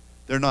there.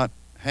 They're not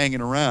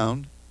hanging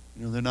around.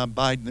 They're not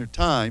biding their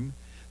time.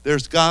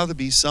 There's got to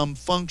be some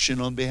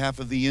function on behalf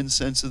of the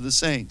incense of the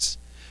saints.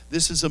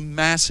 This is a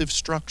massive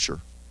structure.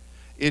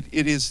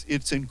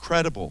 It's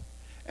incredible,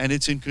 and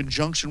it's in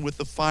conjunction with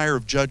the fire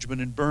of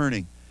judgment and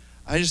burning.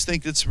 I just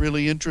think it's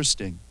really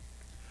interesting.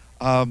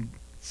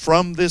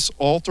 From this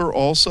altar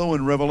also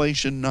in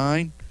Revelation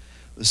 9,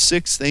 the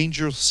sixth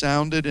angel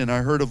sounded, and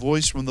I heard a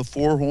voice from the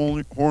four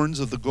horns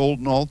of the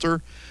golden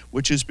altar,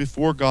 which is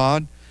before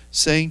God,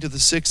 saying to the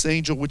sixth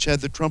angel which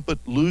had the trumpet,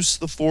 loose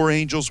the four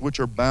angels which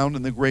are bound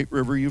in the great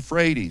river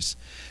Euphrates.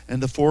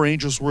 And the four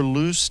angels were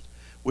loosed,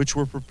 which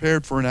were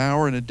prepared for an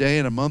hour and a day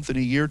and a month and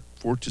a year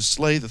for to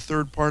slay the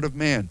third part of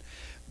man.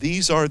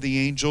 These are the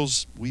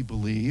angels, we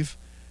believe,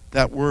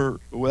 that were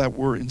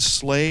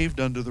enslaved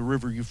under the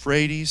river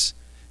Euphrates,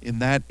 in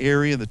that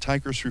area, the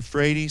Tigris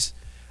Euphrates,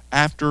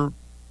 after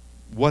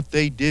what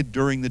they did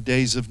during the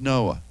days of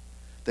Noah.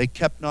 They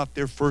kept not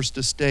their first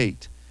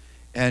estate,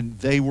 and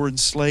they were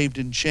enslaved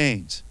in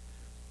chains.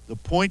 The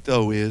point,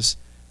 though, is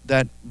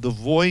that the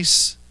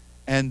voice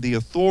and the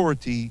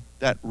authority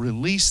that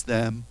released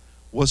them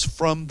was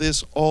from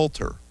this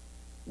altar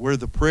where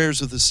the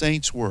prayers of the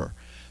saints were.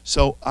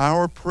 So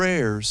our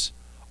prayers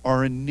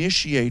are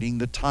initiating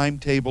the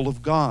timetable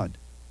of God.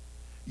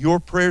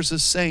 Your prayers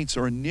as saints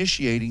are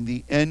initiating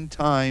the end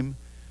time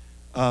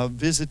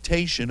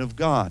visitation of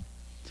God.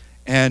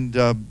 And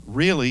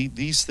really,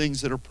 these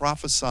things that are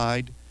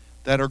prophesied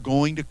that are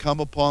going to come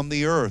upon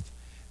the earth.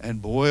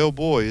 And boy, oh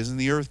boy, isn't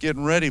the earth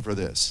getting ready for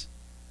this.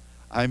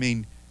 I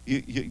mean,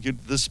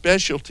 the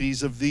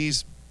specialties of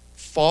these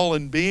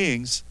fallen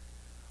beings,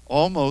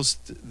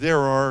 almost there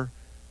are,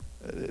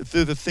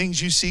 through the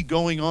things you see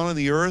going on in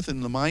the earth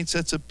and the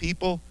mindsets of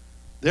people,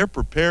 they're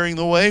preparing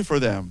the way for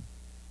them.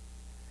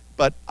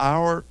 But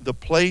the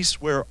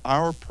place where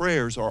our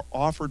prayers are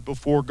offered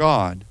before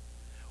God,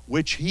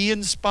 which He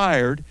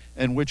inspired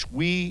and which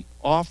we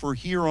offer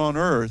here on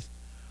earth,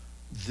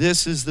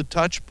 this is the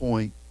touch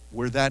point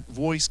where that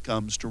voice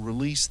comes to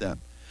release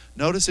them.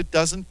 Notice it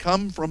doesn't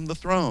come from the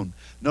throne.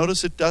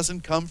 Notice it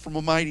doesn't come from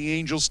a mighty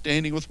angel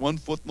standing with 1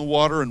 foot in the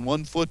water and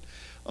 1 foot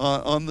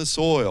on the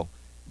soil.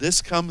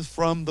 This comes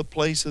from the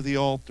place of the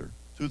altar,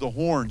 through the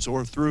horns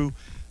or through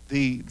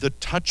the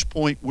touch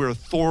point where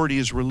authority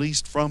is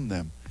released from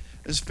them.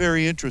 It's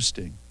very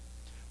interesting.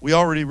 We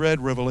already read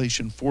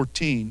Revelation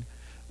 14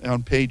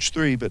 on page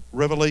 3, but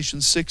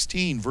Revelation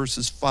 16,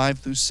 verses 5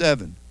 through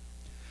 7.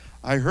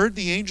 I heard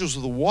the angels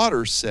of the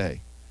waters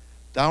say,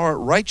 Thou art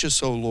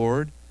righteous, O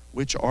Lord,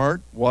 which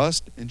art,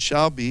 wast, and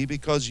shall be,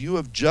 because you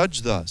have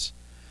judged thus.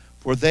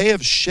 For they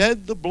have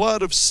shed the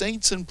blood of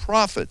saints and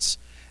prophets,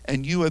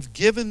 and you have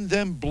given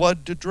them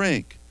blood to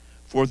drink,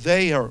 for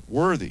they are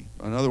worthy.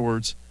 In other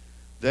words,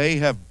 they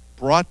have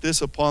brought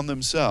this upon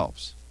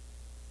themselves.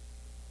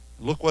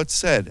 Look what's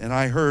said. And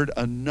I heard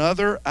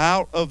another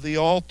out of the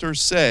altar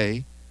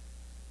say,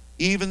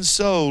 Even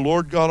so,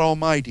 Lord God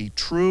Almighty,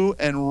 true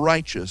and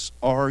righteous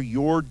are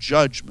your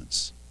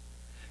judgments.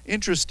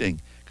 Interesting,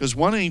 because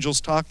one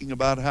angel's talking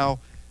about how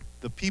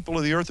the people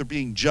of the earth are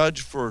being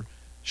judged for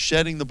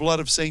shedding the blood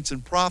of saints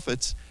and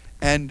prophets,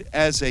 and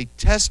as a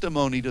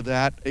testimony to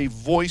that, a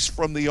voice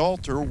from the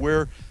altar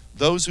where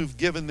those who've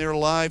given their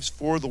lives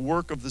for the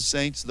work of the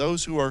saints,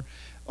 those who are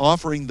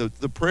offering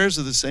the prayers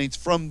of the saints,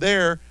 from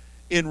there,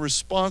 in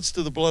response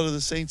to the blood of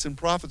the saints and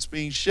prophets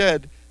being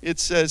shed, it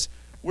says,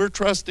 we're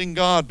trusting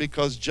God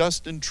because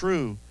just and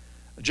true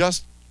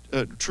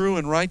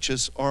and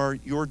righteous are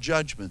your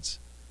judgments.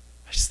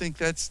 I just think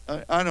that's,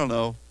 I don't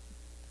know.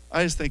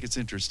 I just think it's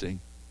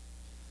interesting.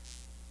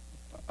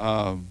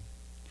 And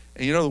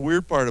you know the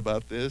weird part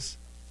about this?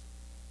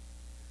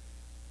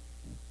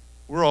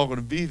 We're all going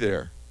to be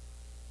there.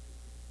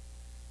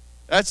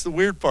 That's the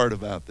weird part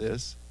about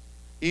this.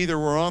 Either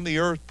we're on the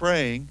earth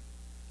praying,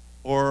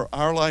 or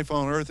our life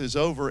on earth is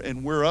over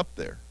and we're up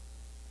there.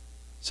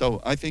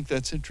 So I think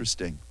that's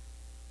interesting.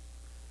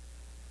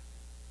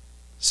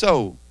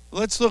 So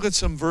Let's look at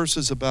some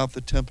verses about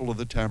the Temple of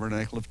the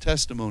Tabernacle of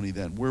Testimony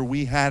then, where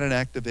we had an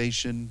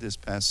activation this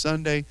past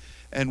Sunday,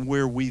 and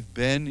where we've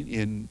been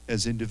in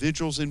as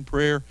individuals in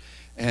prayer,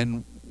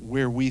 and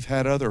where we've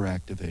had other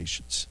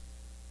activations.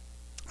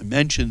 I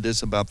mentioned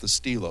this about the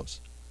stelos.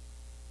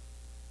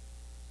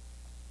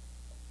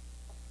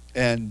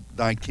 And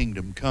thy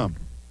kingdom come.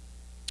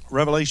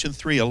 Revelation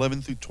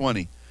 3:11 through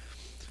 20.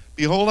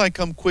 Behold, I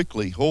come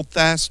quickly. Hold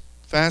fast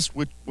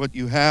with what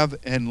you have,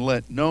 and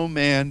let no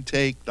man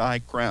take thy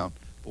crown.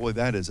 Boy,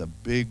 that is a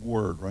big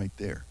word right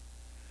there.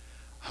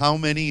 How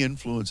many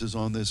influences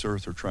on this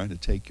earth are trying to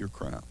take your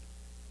crown?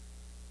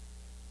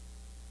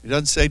 It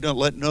doesn't say don't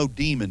let no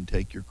demon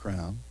take your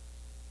crown.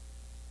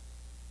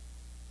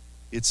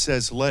 It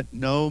says let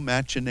no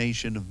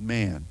machination of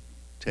man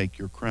take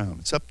your crown.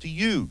 It's up to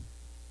you.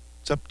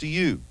 It's up to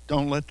you.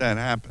 Don't let that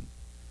happen.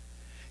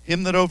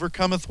 Him that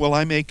overcometh will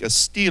I make a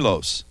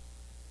stelos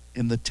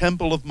in the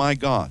temple of my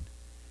God.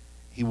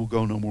 He will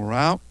go no more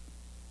out.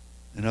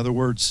 In other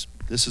words,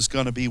 this is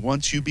going to be,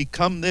 once you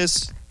become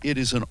this, it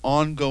is an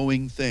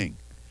ongoing thing.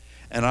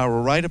 And I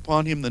will write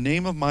upon him the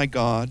name of my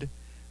God,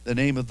 the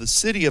name of the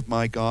city of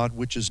my God,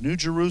 which is New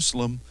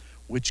Jerusalem,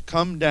 which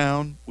comes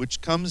down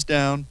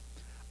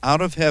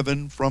out of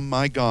heaven from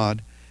my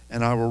God,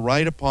 and I will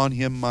write upon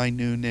him my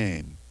new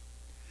name.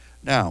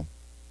 Now,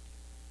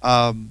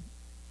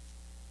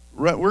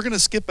 we're going to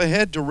skip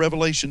ahead to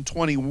Revelation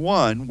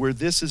 21, where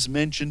this is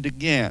mentioned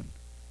again.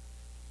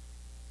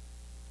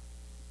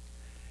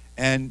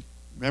 And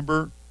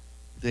remember,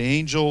 the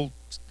angel,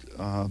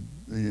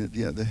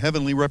 the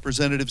heavenly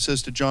representative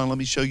says to John, let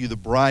me show you the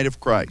bride of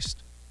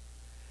Christ.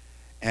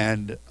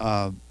 And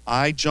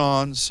I,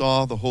 John,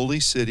 saw the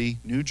holy city,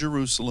 New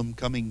Jerusalem,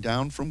 coming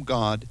down from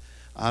God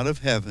out of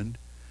heaven,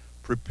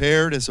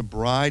 prepared as a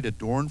bride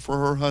adorned for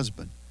her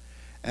husband.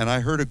 And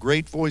I heard a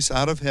great voice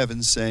out of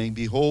heaven saying,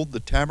 behold, the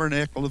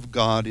tabernacle of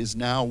God is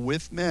now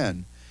with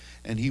men,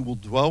 and he will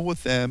dwell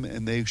with them,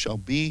 and they shall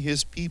be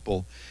his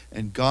people,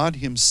 and God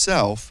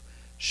himself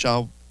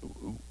shall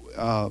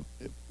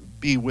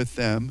be with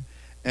them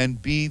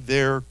and be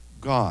their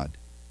God.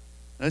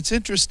 Now it's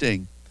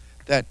interesting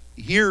that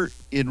here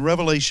in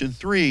Revelation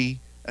 3,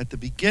 at the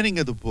beginning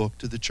of the book,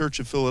 to the church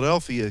of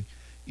Philadelphia,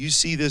 you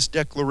see this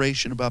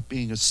declaration about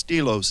being a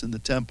stelos in the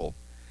temple.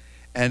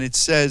 And it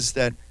says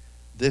that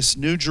this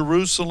New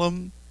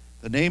Jerusalem,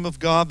 the name of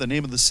God, the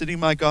name of the city of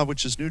my God,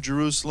 which is New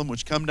Jerusalem,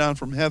 which come down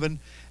from heaven,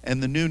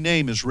 and the new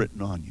name is written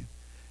on you.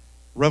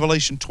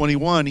 Revelation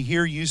 21,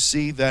 here you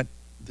see that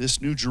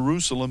this New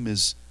Jerusalem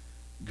is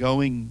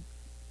going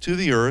to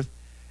the earth,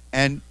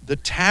 and the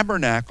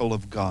tabernacle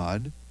of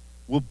God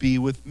will be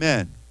with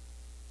men.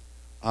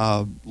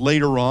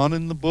 Later on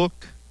in the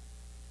book,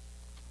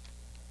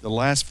 the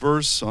last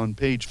verse on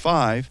page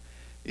 5,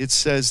 it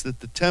says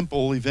that the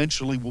temple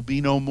eventually will be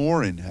no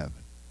more in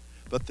heaven,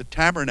 but the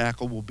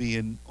tabernacle will be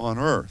on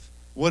earth.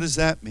 What does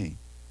that mean?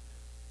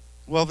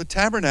 Well, the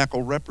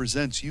tabernacle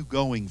represents you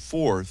going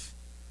forth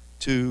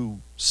to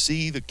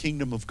see the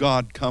kingdom of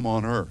God come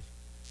on earth.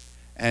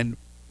 And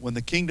when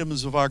the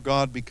kingdoms of our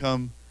God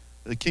become,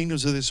 the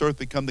kingdoms of this earth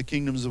become the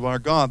kingdoms of our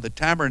God, the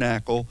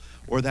tabernacle,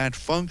 or that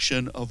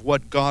function of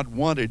what God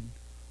wanted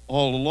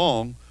all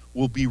along,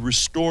 will be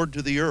restored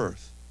to the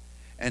earth.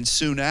 And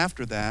soon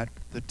after that,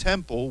 the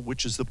temple,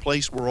 which is the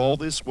place where all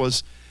this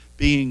was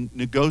being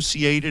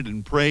negotiated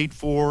and prayed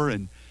for,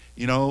 and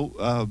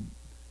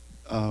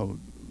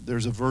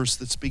there's a verse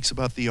that speaks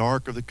about the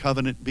Ark of the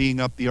Covenant being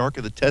up, the Ark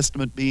of the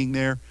Testament being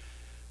there.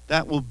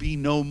 That will be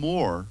no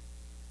more,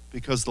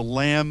 because the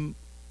Lamb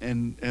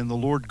and the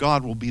Lord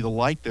God will be the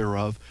light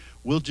thereof.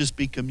 We'll just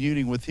be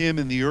communing with him,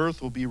 and the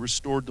earth will be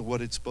restored to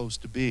what it's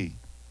supposed to be.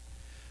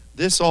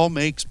 This all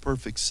makes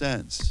perfect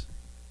sense.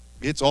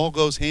 It all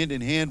goes hand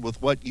in hand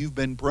with what you've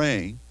been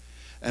praying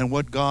and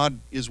what God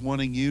is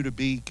wanting you to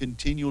be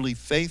continually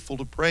faithful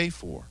to pray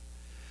for.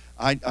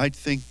 I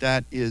think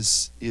that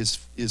is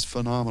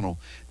phenomenal.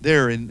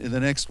 There in the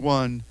next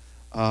one,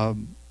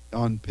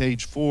 on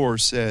page 4,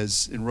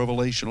 says in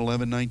Revelation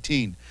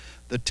 11:19,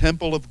 the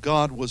temple of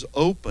God was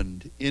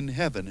opened in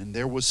heaven, and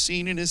there was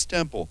seen in his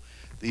temple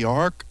the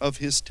ark of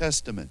his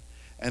testament,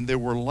 and there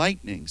were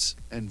lightnings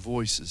and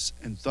voices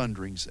and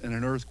thunderings and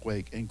an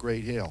earthquake and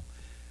great hail.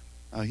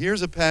 Now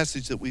here's a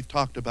passage that we've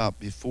talked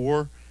about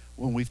before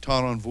when we've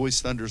taught on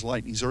voice, thunders,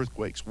 lightnings,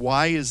 earthquakes.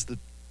 Why is the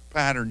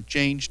pattern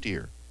changed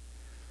here?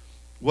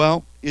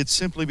 Well, it's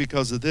simply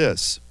because of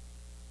this.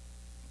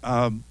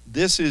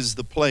 This is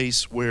the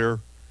place where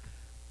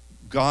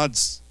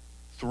God's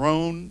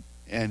throne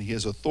and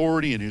his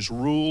authority and his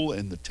rule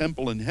and the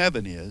temple in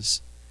heaven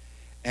is.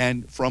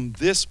 And from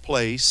this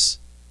place,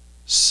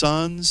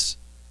 sons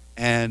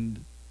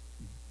and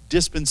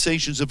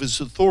dispensations of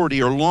his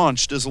authority are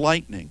launched as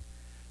lightning.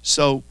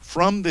 So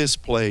from this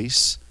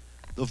place,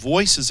 the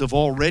voices have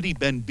already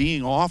been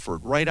being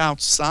offered right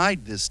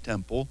outside this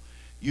temple.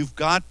 You've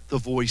got the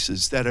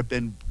voices that have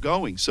been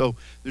going. So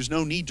there's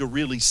no need to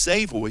really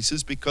say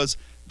voices, because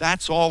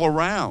that's all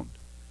around.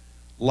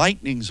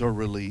 Lightnings are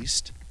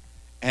released,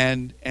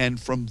 and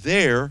from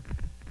there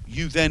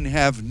you then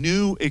have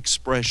new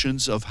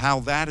expressions of how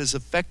that has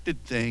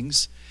affected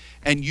things,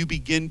 and you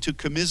begin to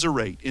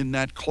commiserate in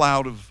that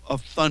cloud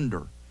of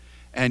thunder,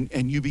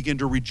 and you begin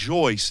to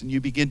rejoice, and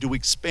you begin to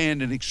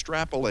expand and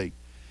extrapolate,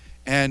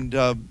 and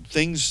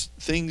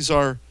things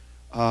are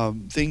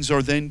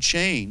then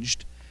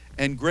changed,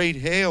 and great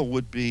hail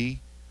would be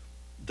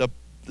the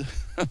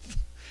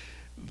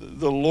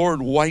the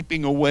Lord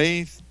wiping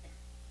away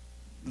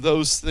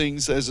those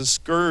things as a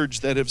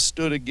scourge that have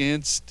stood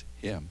against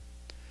him.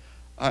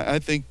 I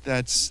think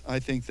that's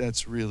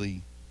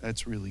really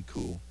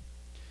cool.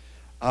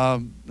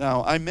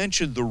 Now, I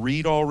mentioned the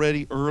reed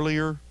already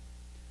earlier,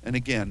 and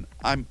again,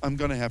 I'm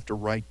going to have to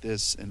write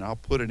this, and I'll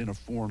put it in a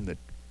form that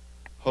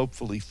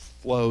hopefully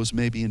flows.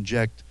 Maybe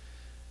inject,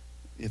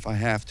 if I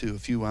have to, a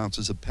few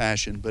ounces of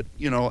passion, but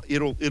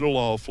it'll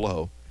all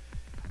flow.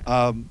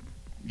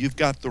 You've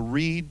got the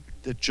reed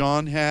that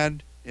John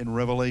had in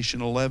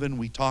Revelation 11.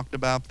 We talked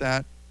about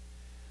that.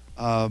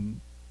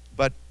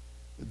 But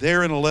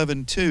there in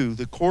 11:2,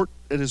 the court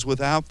that is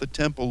without the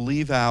temple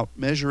leave out,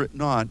 measure it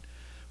not,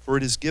 for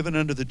it is given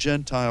unto the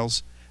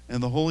Gentiles,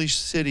 and the holy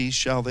city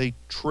shall they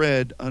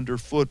tread under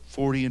foot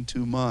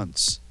 42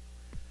 months.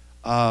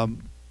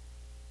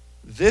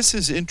 This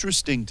is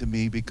interesting to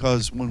me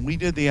because when we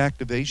did the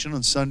activation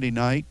on Sunday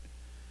night,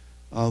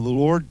 the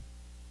Lord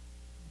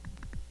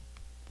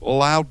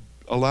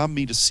allowed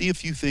me to see a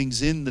few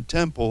things in the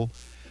temple,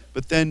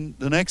 but then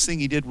the next thing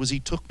he did was he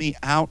took me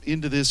out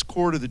into this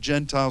court of the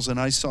Gentiles, and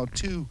I saw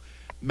two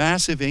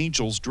massive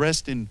angels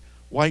dressed in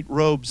white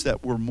robes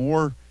that were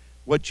more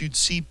what you'd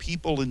see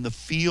people in the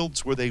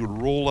fields where they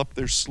would roll up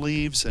their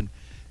sleeves, and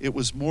it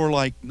was more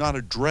like not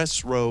a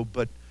dress robe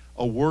but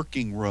a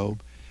working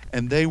robe,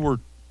 and they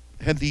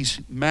had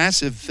these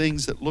massive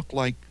things that looked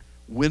like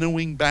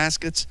winnowing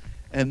baskets,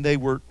 and they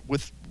were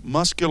with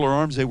muscular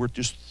arms. They were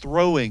just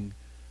throwing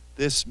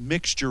this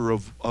mixture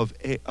of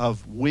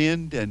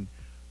wind and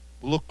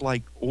looked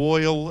like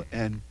oil,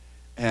 and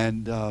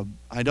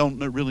I don't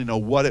really know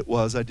what it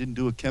was. I didn't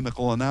do a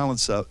chemical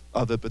analysis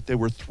of it, but they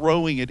were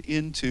throwing it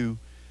into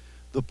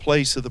the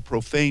place of the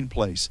profane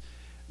place.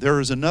 There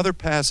is another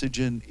passage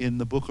in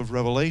the book of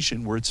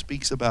Revelation where it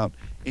speaks about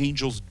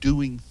angels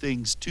doing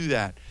things to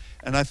that,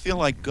 and I feel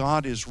like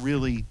God is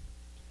really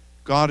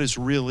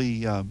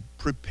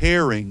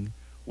preparing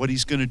what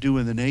he's going to do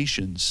in the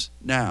nations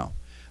now.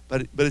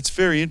 But it's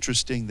very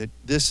interesting that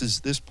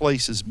this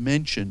place is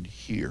mentioned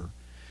here,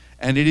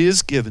 and it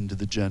is given to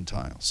the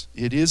Gentiles.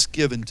 It is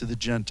given to the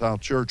Gentile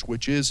church,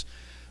 which is,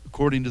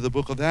 according to the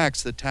book of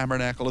Acts, the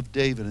tabernacle of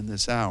David in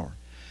this hour.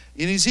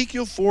 In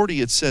Ezekiel 40,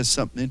 it says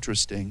something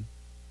interesting,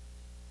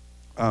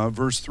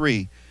 verse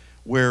 3,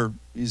 where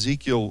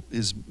Ezekiel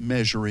is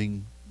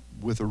measuring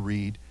with a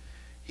reed.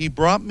 He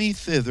brought me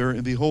thither,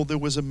 and behold, there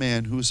was a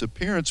man whose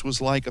appearance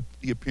was like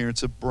the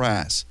appearance of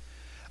brass.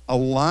 A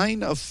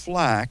line of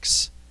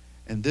flax,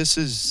 and this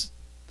is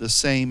the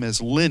same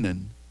as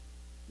linen,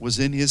 was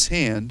in his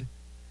hand,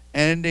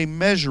 and a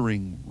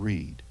measuring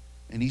reed,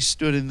 and he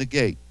stood in the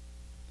gate.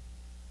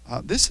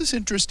 This is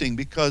interesting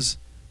because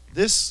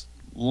this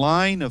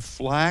line of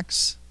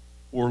flax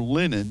or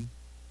linen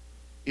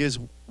is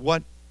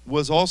what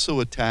was also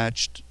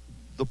attached,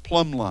 the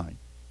plumb line,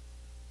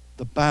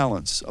 the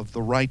balance of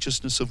the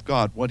righteousness of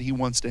God, what he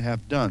wants to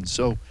have done.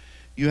 So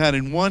you had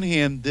in one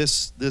hand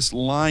this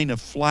line of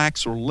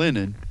flax or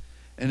linen,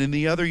 and in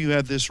the other you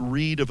have this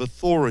reed of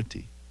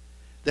authority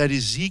that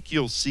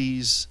Ezekiel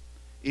sees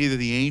either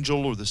the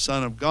angel or the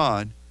Son of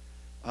God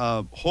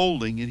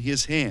holding in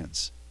his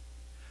hands.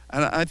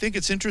 And I think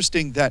it's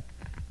interesting that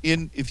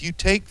if you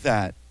take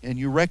that and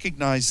you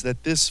recognize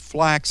that this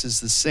flax is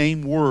the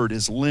same word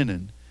as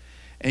linen,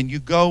 and you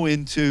go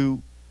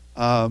into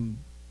the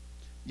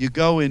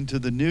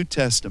New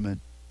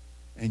Testament,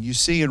 and you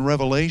see in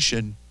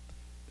Revelation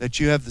that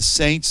you have the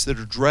saints that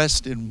are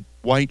dressed in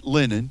white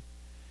linen,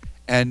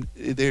 and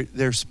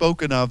they're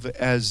spoken of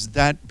as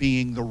that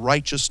being the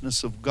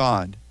righteousness of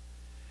God.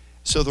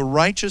 So the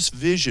righteous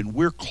vision,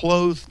 we're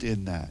clothed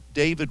in that.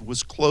 David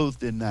was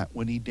clothed in that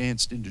when he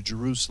danced into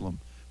Jerusalem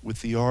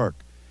with the ark.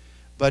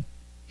 But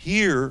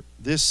here,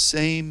 this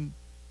same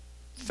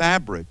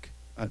fabric,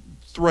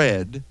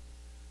 thread,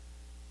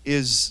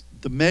 is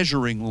the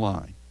measuring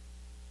line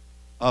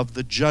of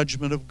the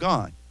judgment of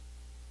God,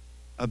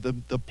 of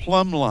the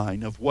plumb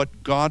line of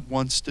what God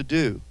wants to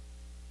do.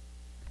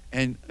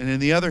 And in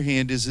the other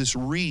hand is this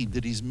reed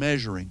that he's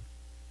measuring.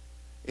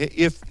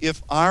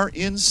 If our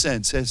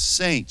incense as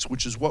saints,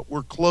 which is what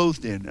we're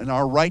clothed in, and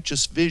our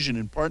righteous vision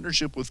in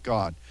partnership with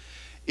God,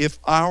 if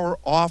our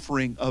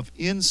offering of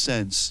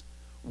incense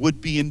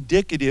would be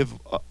indicative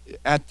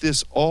at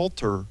this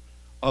altar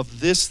of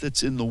this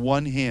that's in the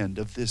one hand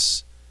of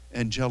this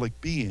angelic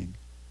being,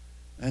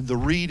 and the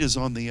reed is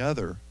on the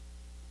other,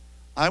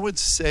 I would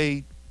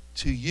say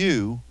to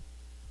you,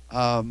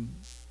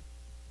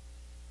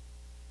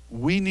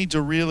 we need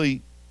to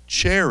really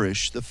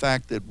cherish the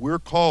fact that we're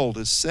called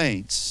as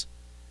saints,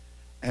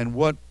 and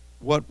what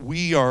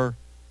we are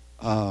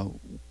to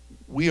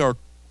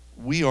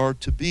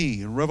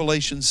be. In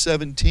Revelation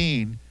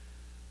 17,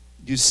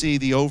 You see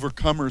the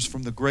overcomers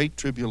from the great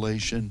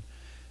tribulation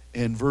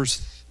in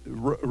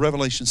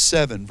Revelation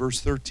 7, verse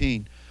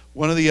 13.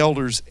 One of the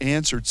elders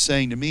answered,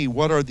 saying to me,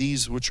 what are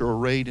these which are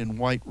arrayed in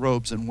white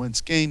robes, and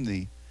whence came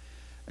they?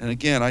 And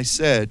again, I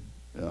said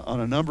on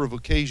a number of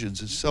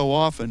occasions, it's so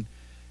often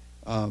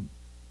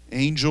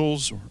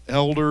angels or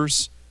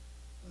elders,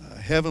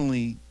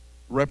 heavenly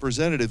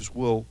representatives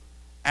will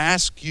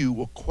ask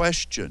you a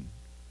question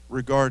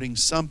regarding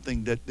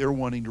something that they're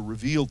wanting to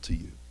reveal to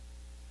you.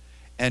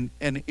 And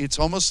it's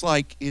almost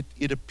like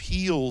it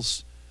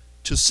appeals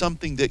to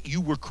something that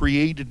you were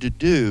created to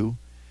do,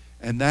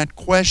 and that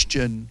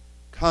question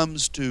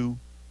comes to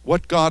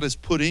what God has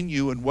put in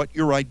you and what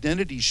your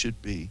identity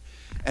should be.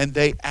 And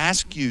they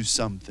ask you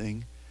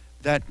something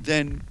that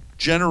then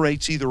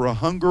generates either a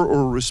hunger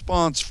or a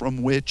response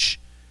from which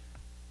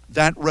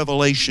that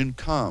revelation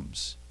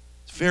comes.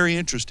 It's very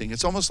interesting.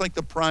 It's almost like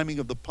the priming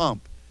of the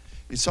pump.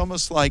 It's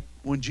almost like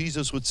when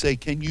Jesus would say,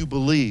 can you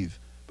believe,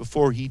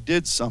 before he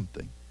did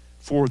something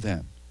for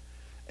them.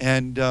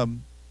 And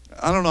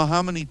I don't know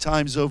how many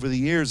times over the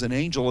years an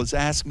angel has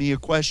asked me a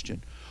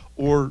question,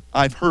 or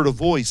I've heard a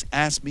voice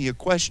ask me a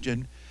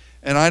question,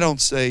 and I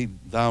don't say,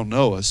 thou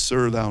knowest,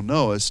 sir, thou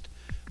knowest,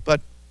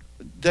 but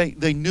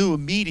they knew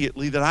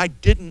immediately that I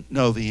didn't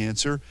know the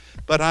answer,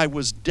 but I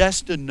was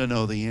destined to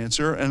know the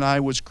answer, and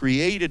I was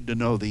created to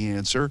know the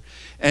answer,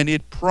 and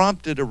it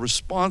prompted a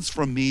response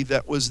from me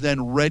that was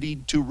then ready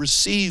to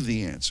receive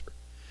the answer.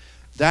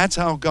 That's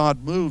how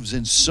God moves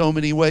in so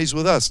many ways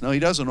with us. Now, he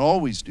doesn't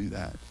always do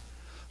that.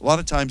 A lot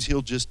of times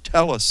he'll just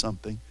tell us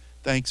something,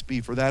 thanks be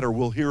for that, or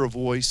we'll hear a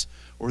voice,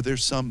 or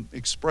there's some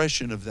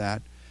expression of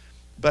that.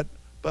 But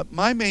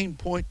my main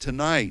point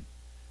tonight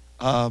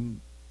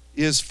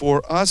is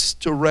for us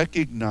to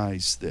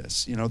recognize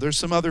this. You know, there's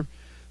some other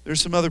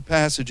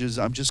passages.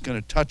 I'm just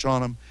going to touch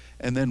on them,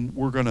 and then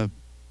we're going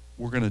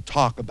to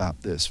talk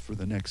about this for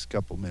the next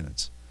couple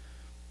minutes.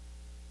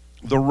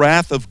 The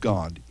wrath of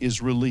God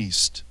is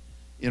released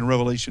in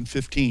Revelation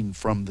 15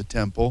 from the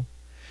temple.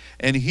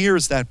 And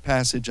here's that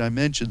passage I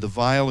mentioned, the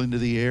vial into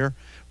the air.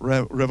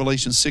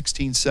 Revelation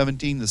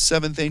 16:17, the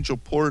seventh angel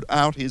poured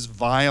out his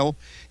vial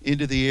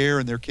into the air,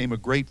 and there came a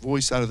great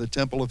voice out of the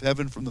temple of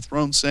heaven from the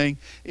throne saying,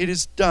 it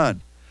is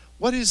done.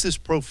 What is this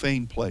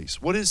profane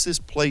place? What is this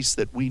place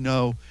that we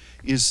know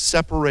is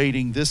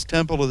separating this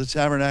temple of the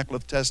tabernacle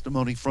of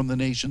testimony from the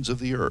nations of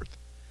the earth?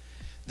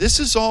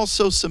 This is all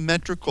so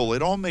symmetrical.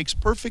 It all makes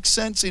perfect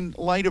sense in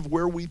light of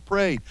where we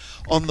prayed.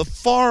 On the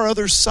far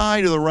other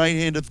side of the right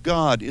hand of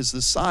God is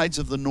the sides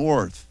of the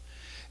north.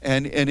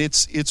 And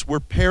it's where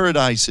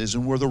paradise is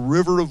and where the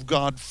river of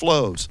God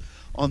flows.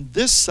 On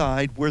this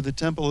side, where the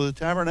temple of the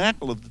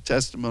tabernacle of the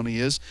testimony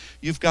is,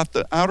 you've got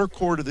the outer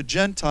court of the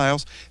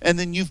Gentiles, and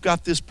then you've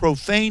got this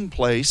profane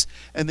place,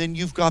 and then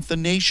you've got the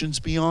nations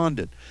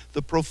beyond it.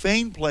 The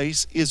profane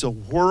place is a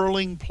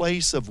whirling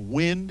place of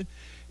wind.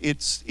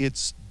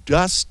 It's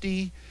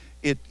dusty.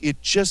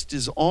 It just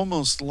is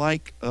almost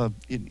like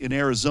in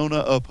Arizona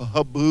a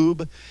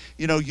haboob.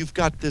 You know, you've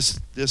got this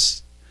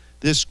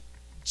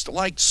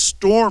like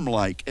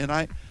storm-like,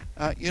 and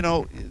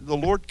the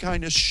Lord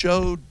kind of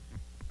showed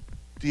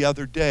the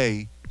other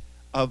day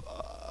a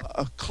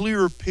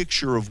clearer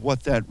picture of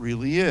what that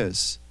really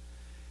is.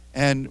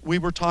 And we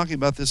were talking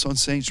about this on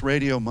Saints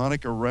Radio.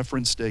 Monica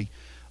referenced a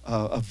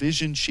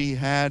vision she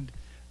had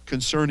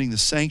concerning the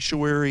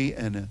sanctuary,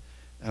 and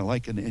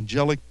like an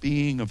angelic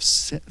being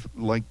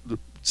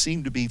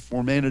seemed to be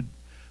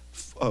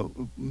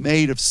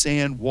made of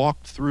sand,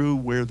 walked through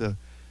where the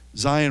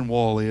Zion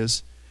wall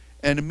is.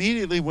 And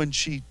immediately when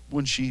she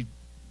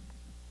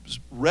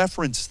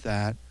referenced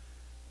that,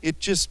 it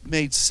just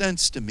made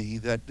sense to me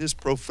that this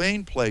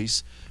profane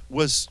place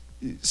was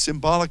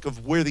symbolic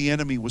of where the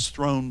enemy was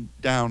thrown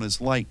down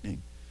as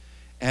lightning.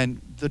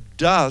 And the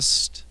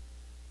dust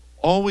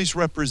always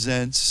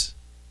represents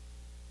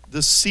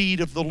the seed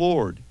of the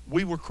Lord.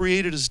 We were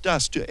created as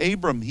dust. To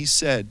Abram, he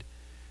said,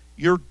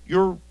 your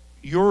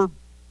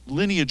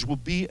lineage will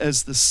be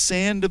as the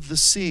sand of the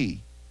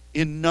sea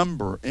in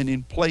number and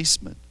in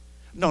placement.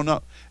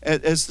 No,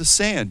 as the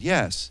sand,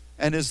 yes,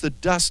 and as the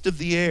dust of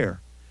the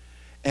air.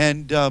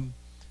 And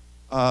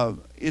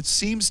it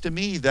seems to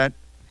me that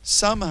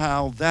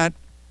somehow that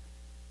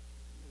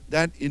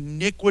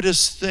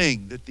iniquitous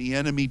thing that the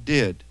enemy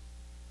did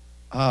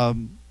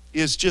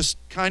is just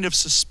kind of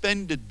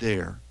suspended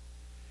there.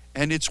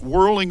 And it's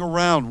whirling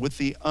around with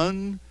the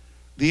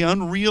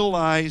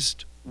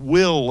unrealized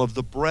will of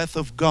the breath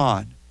of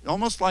God,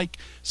 almost like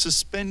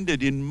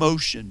suspended in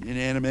motion, in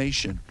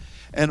animation.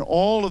 And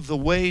all of the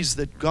ways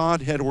that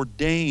God had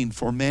ordained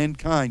for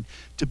mankind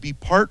to be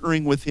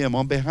partnering with him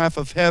on behalf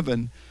of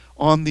heaven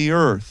on the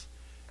earth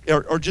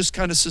are just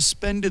kind of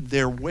suspended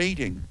there,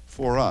 waiting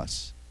for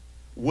us,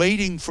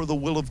 waiting for the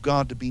will of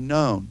God to be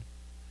known.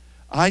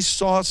 I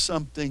saw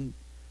something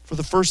for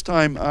the first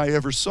time I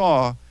ever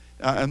saw.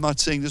 I'm not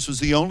saying this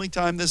was the only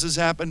time this has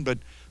happened, but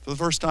for the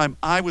first time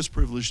I was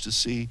privileged to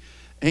see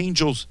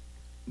angels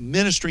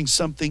ministering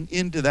something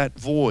into that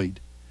void.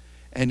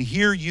 And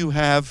here you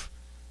have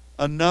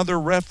another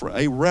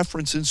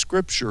reference in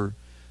Scripture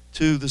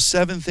to the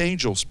seventh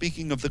angel,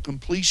 speaking of the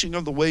completion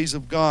of the ways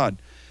of God,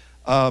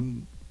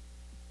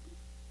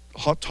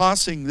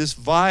 tossing this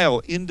vial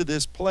into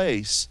this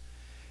place,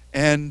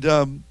 and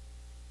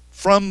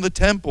from the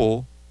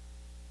temple,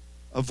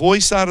 a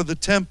voice out of the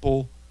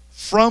temple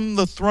from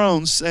the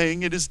throne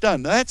saying, "It is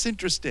done." Now, that's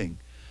interesting.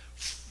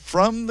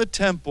 From the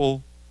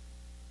temple,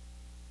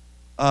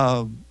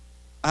 out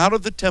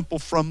of the temple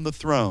from the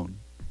throne.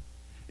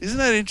 Isn't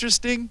that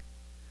interesting?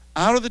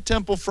 Out of the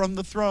temple from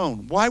the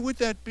throne. Why would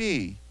that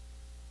be?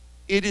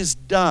 It is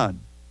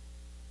done.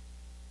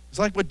 It's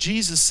like what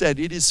Jesus said,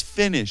 "It is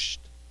finished."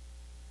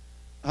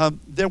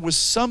 There was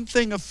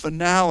something of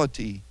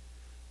finality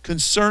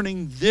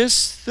concerning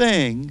this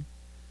thing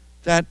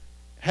that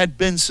had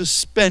been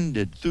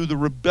suspended through the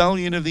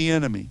rebellion of the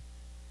enemy.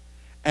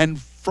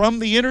 And from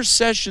the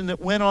intercession that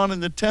went on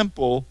in the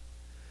temple,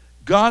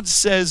 God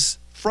says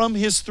from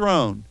his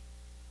throne,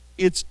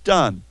 "It's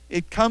done."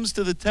 It comes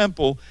to the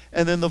temple,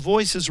 and then the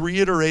voice is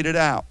reiterated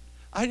out.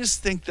 I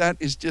just think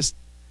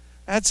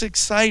that's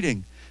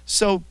exciting.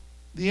 So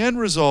the end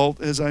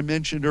result, as I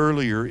mentioned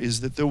earlier,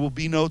 is that there will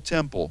be no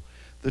temple.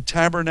 The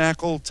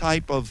tabernacle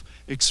type of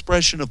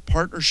expression of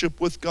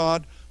partnership with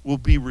God will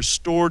be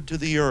restored to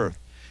the earth.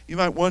 You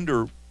might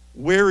wonder,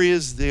 where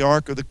is the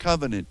Ark of the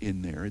Covenant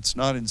in there? It's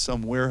not in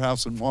some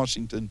warehouse in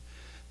Washington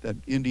that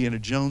Indiana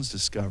Jones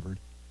discovered.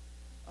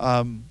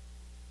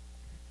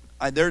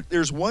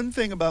 There's one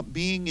thing about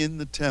being in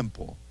the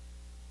temple,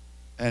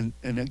 and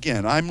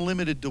again, I'm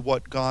limited to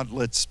what God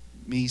lets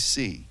me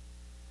see.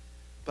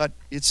 But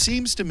it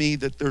seems to me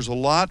that there's a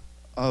lot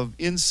of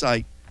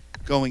insight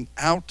going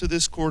out to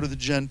this court of the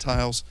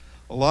Gentiles,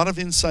 a lot of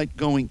insight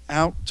going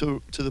out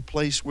to the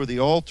place where the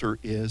altar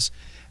is,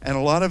 and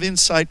a lot of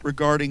insight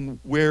regarding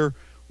where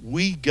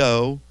we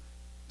go,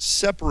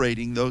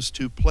 separating those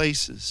two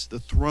places, the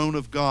throne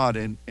of God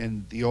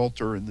and the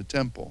altar and the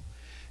temple.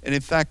 And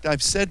in fact,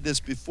 I've said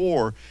this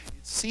before,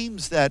 it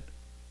seems that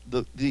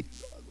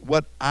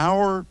what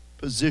our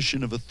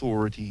position of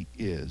authority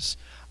is,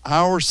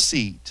 our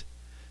seat,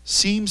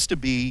 seems to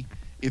be,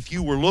 if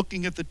you were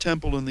looking at the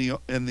temple and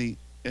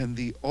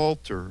the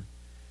altar,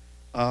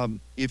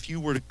 if you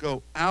were to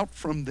go out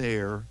from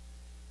there,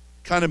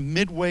 kind of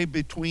midway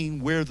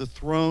between where the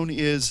throne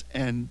is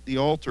and the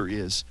altar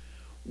is,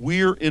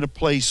 we're in a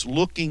place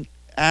looking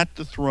at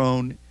the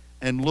throne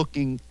and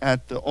looking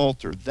at the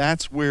altar.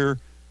 That's where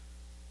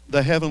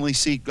the heavenly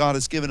seat God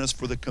has given us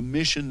for the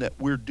commission that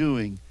we're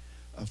doing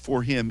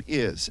for him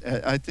is.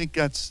 I think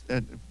that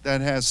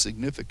has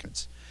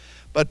significance.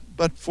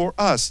 But for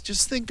us,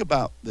 just think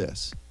about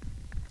this.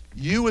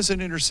 You as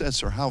an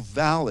intercessor, how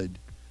valid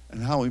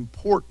and how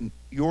important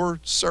your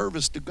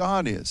service to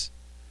God is.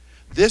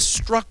 This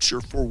structure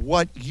for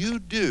what you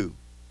do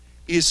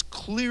is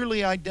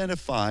clearly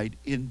identified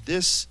in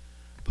this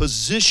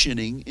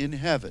positioning in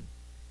heaven.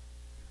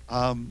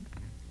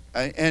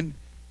 And,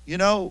 you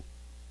know,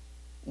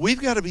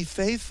 we've got to be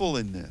faithful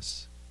in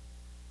this.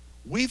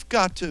 We've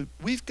got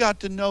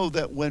to know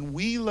that when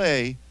we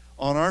lay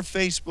on our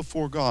face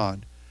before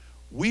God,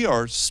 we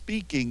are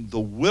speaking the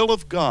will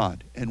of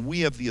God, and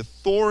we have the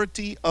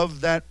authority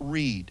of that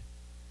reed.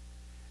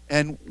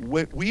 And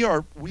we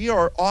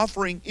are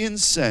offering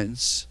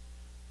incense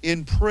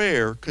in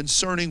prayer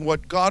concerning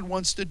what God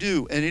wants to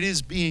do, and it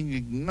is being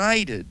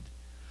ignited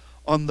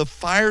on the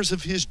fires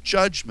of his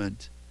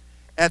judgment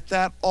at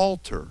that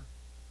altar.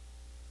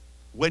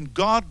 When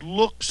God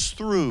looks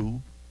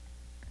through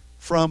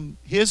from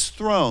his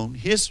throne,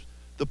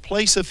 the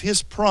place of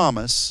his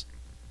promise,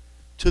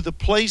 to the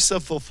place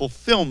of the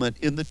fulfillment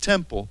in the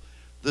temple,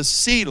 the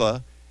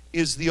Selah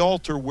is the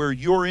altar where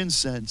your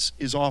incense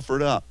is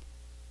offered up.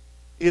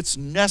 It's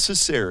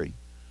necessary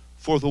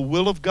for the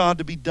will of God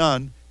to be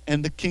done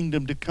and the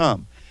kingdom to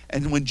come.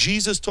 And when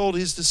Jesus told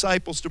his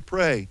disciples to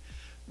pray,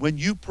 when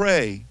you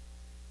pray,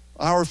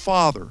 "Our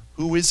Father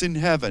who is in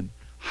heaven,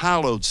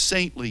 hallowed,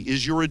 saintly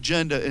is your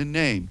agenda and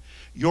name.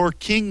 Your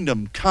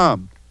kingdom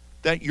come,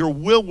 that your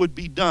will would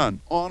be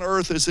done on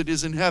earth as it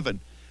is in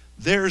heaven."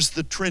 There's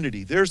the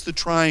Trinity. There's the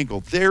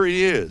triangle. There it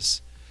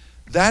is.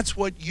 That's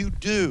what you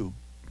do.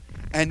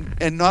 And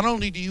not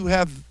only do you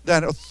have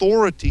that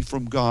authority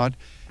from God,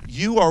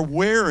 you are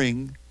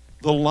wearing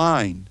the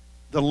line,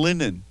 the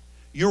linen.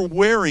 You're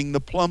wearing the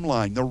plumb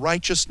line, the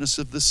righteousness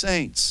of the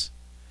saints.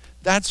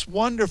 That's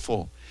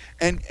wonderful.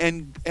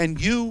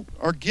 And you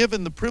are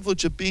given the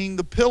privilege of being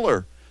the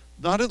pillar,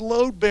 not a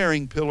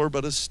load-bearing pillar,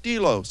 but a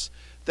stelos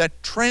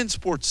that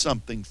transports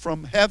something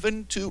from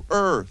heaven to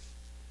earth,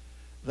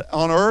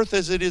 on earth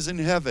as it is in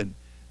heaven.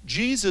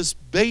 Jesus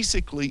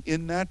basically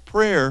in that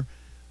prayer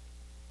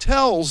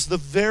tells the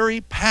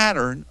very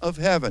pattern of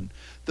heaven,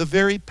 the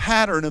very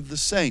pattern of the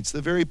saints,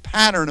 the very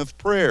pattern of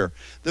prayer,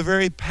 the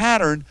very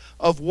pattern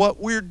of what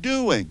we're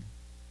doing.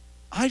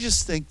 I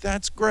just think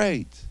that's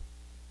great.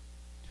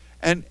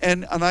 And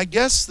I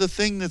guess the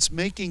thing that's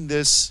making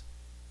this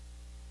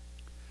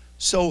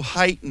so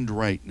heightened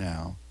right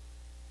now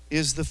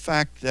is the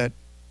fact that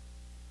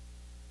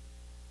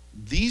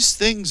these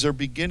things are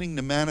beginning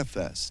to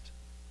manifest.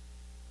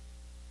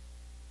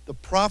 The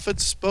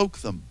prophets spoke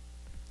them.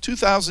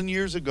 2,000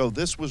 years ago,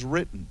 this was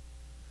written.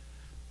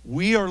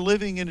 We are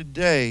living in a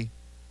day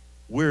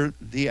where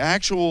the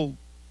actual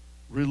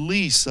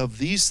release of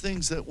these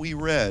things that we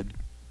read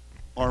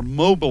are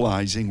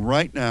mobilizing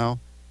right now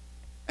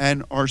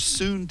and are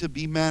soon to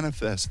be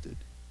manifested.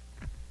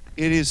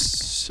 It is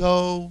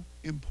so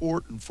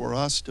important for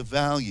us to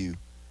value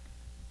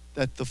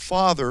that the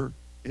Father,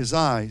 his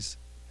eyes,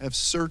 have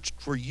searched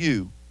for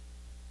you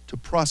to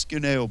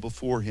proskuneo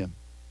before him.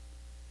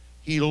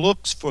 He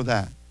looks for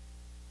that.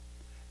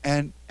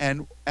 And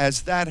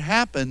as that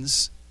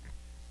happens,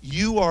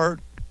 you are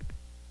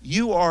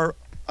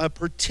a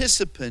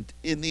participant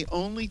in the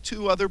only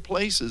two other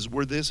places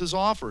where this is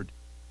offered: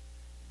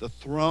 the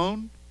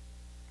throne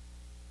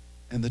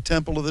and the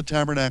temple of the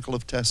tabernacle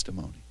of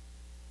testimony.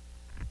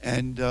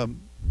 And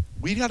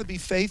we got to be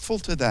faithful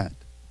to that.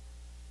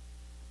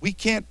 We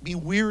can't be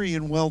weary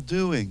in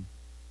well-doing.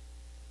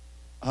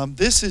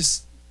 This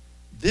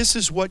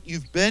is what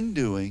you've been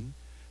doing,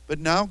 but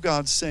now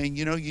God's saying,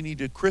 you need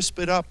to crisp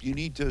it up. You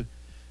need to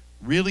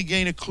really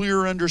gain a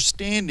clearer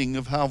understanding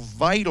of how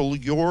vital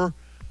you've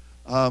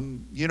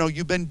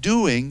been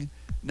doing.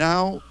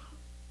 Now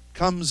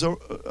comes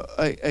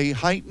a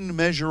heightened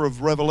measure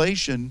of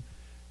revelation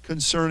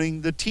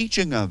concerning the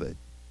teaching of it.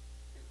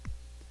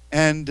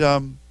 And,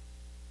 and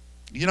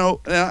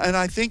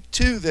I think,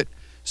 too, that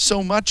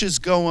so much is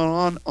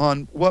going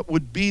on what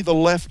would be the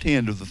left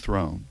hand of the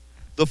throne,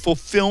 the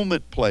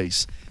fulfillment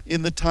place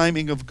in the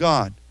timing of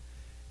God.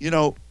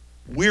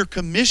 We're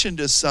commissioned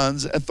as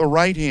sons at the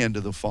right hand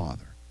of the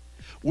Father.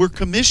 We're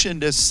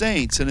commissioned as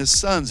saints and as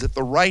sons at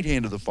the right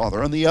hand of the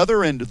Father, on the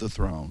other end of the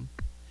throne.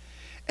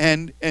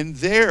 And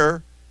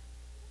there,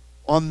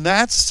 on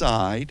that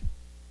side,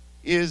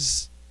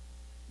 is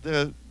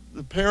the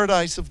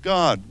paradise of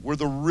God, where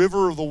the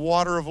river of the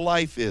water of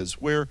life is,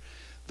 where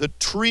the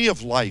tree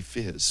of life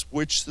is,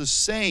 which the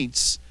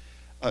saints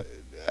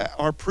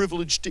are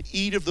privileged to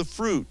eat of the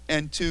fruit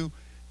and to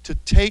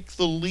take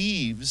the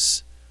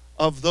leaves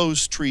of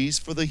those trees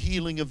for the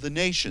healing of the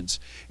nations.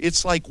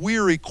 It's like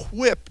we're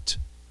equipped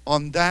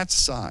on that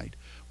side.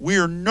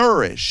 We're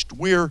nourished.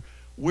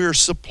 We're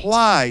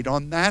supplied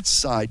on that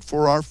side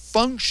for our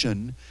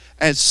function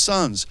as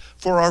sons,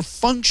 for our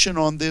function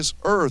on this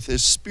earth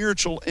as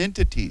spiritual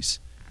entities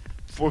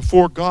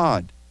for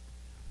God.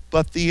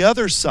 But the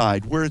other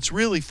side, where it's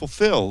really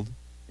fulfilled,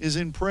 is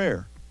in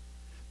prayer,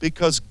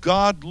 because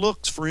God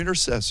looks for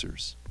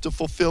intercessors to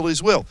fulfill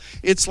his will.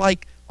 It's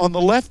like on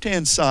the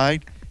left-hand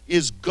side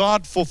is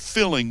God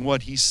fulfilling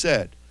what he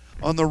said.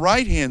 On the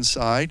right-hand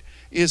side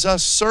is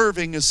us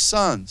serving as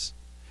sons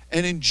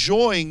and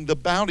enjoying the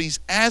bounties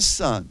as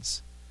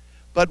sons.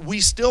 But we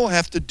still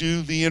have to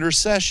do the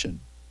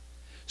intercession.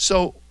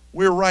 So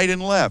we're right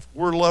and left.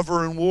 We're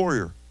lover and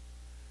warrior.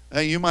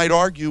 You might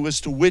argue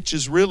as to which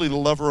is really the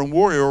lover and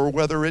warrior, or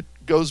whether it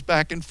goes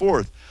back and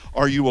forth.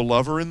 Are you a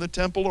lover in the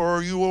temple, or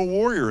are you a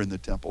warrior in the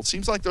temple? It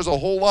seems like there's a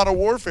whole lot of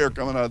warfare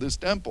coming out of this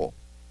temple.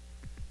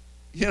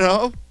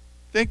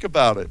 Think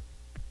about it.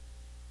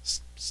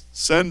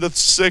 Send the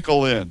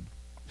sickle in.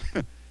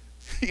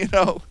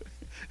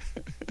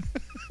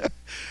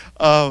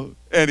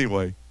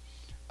 Anyway,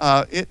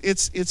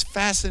 it's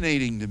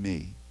fascinating to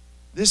me.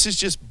 This is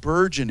just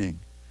burgeoning.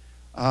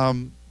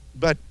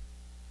 But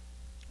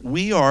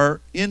we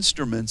are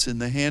instruments in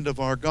the hand of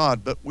our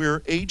God, but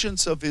we're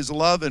agents of his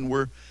love, and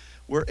we're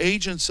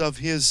agents of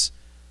his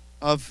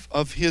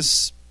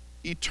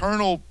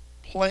eternal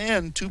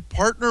plan to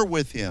partner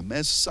with him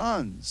as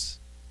sons.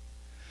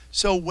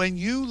 So when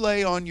you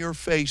lay on your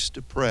face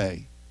to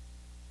pray,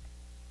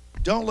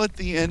 don't let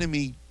the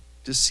enemy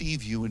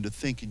deceive you into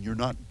thinking you're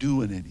not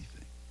doing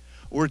anything,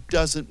 or it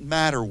doesn't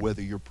matter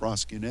whether you're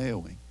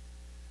proskuneoing.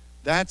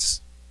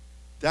 That's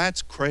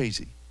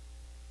crazy.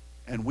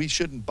 And we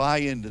shouldn't buy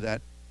into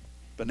that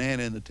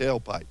banana in the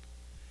tailpipe.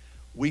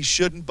 We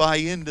shouldn't buy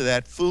into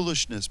that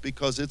foolishness,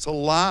 because it's a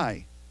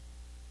lie.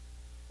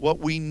 What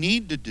we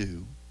need to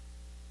do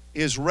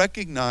is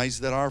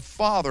recognize that our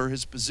Father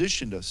has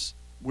positioned us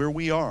where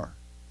we are.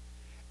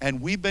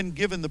 And we've been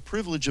given the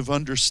privilege of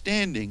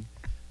understanding,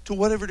 to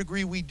whatever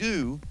degree we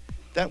do,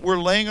 that we're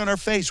laying on our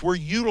face. We're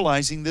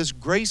utilizing this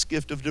grace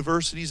gift of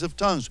diversities of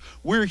tongues.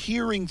 We're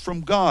hearing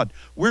from God.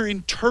 We're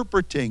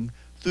interpreting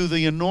through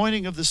the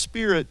anointing of the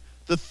Spirit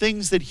the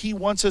things that he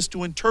wants us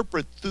to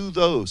interpret through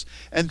those.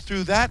 And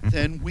through that,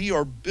 then,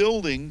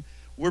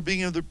 we're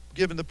being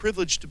given the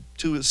privilege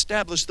to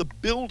establish the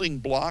building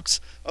blocks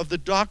of the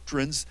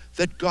doctrines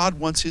that God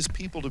wants his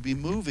people to be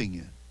moving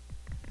in.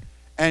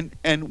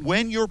 And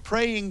when you're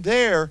praying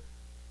there,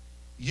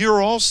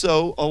 you're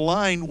also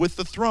aligned with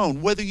the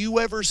throne, whether you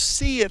ever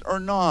see it or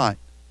not.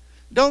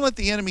 Don't let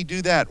the enemy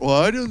do that. Well,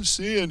 I didn't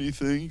see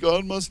anything.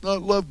 God must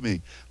not love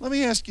me. Let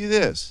me ask you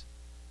this.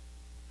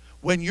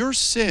 When you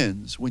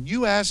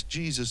ask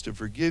Jesus to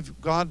forgive,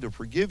 God to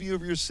forgive you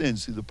of your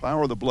sins through the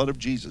power of the blood of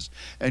Jesus,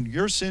 and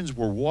your sins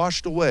were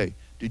washed away,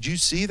 did you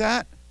see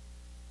that?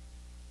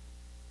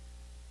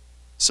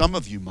 Some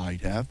of you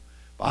might have,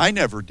 but I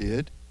never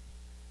did.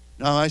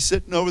 Now I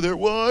sitting over there,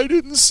 well, I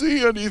didn't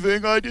see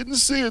anything. I didn't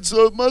see it,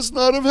 so it must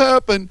not have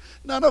happened.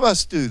 None of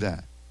us do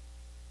that.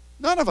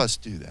 None of us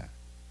do that.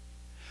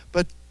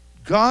 But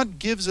God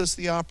gives us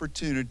the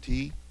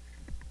opportunity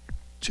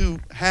to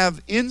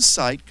have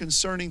insight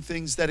concerning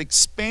things that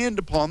expand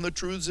upon the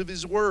truths of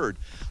His Word.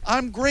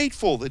 I'm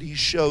grateful that He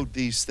showed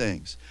these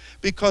things,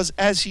 because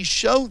as He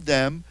showed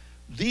them,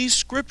 these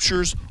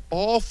scriptures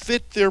all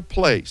fit their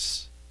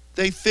place.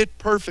 They fit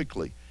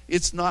perfectly.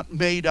 It's not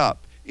made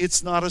up.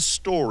 It's not a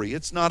story.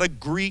 It's not a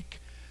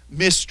Greek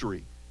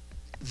mystery.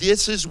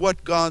 This is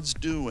what God's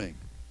doing,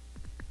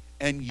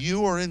 and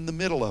you are in the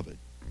middle of it.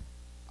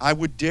 I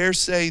would dare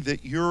say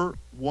that you're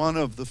one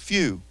of the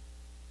few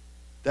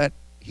that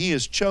He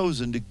has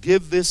chosen to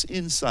give this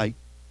insight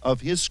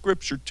of His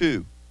Scripture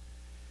to.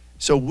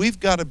 So we've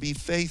got to be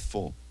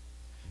faithful.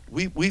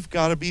 We've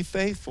got to be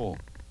faithful,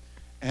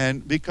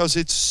 and because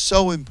it's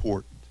so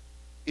important.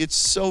 It's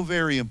so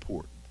very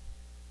important.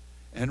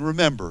 And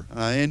remember, and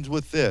I end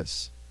with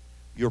this,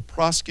 you're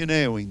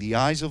proskuneoing. The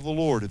eyes of the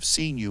Lord have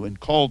seen you and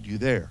called you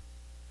there.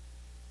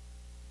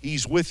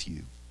 He's with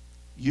you.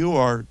 You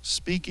are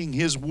speaking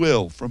His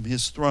will from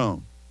His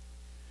throne.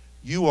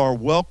 You are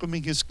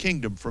welcoming His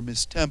kingdom from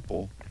His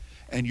temple,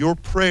 and your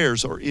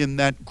prayers are in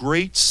that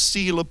great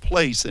Selah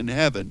place in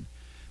heaven,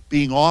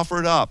 being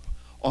offered up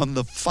on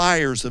the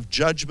fires of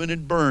judgment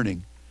and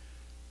burning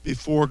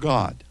before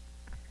God.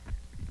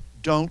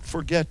 Don't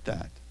forget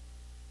that,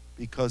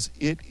 because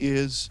it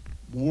is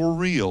more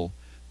real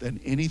than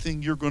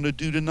anything you're going to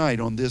do tonight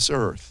on this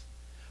earth,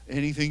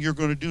 anything you're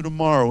going to do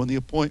tomorrow and the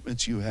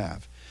appointments you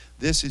have.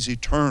 This is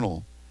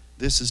eternal,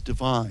 this is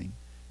divine,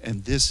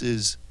 and this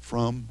is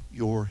from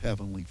your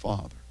Heavenly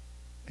Father.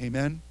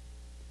 Amen?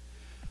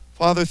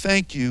 Father,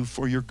 thank you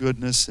for your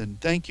goodness, and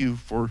thank you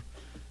for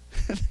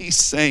these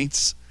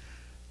saints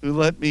who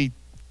let me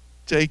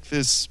take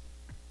this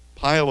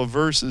pile of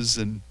verses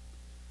and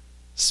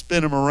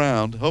spin them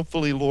around.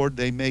 Hopefully, Lord,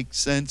 they make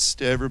sense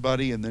to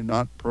everybody and they're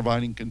not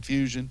providing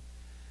confusion.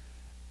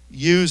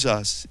 Use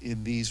us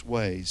in these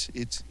ways.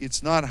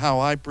 It's not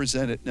how I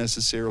present it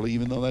necessarily,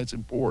 even though that's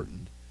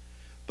important.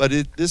 But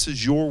this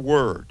is your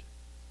word.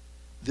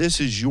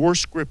 This is your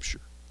scripture.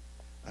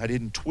 I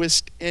didn't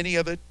twist any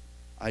of it.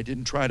 I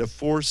didn't try to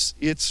force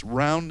its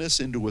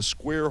roundness into a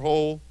square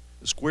hole,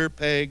 a square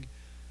peg.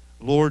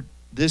 Lord,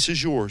 this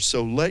is yours.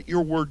 So let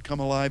your word come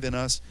alive in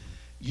us.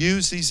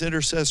 Use these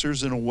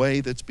intercessors in a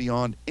way that's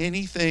beyond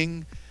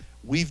anything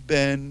we've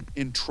been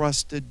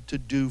entrusted to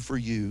do for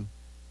you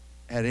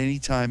at any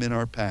time in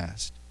our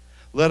past.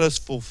 Let us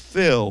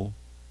fulfill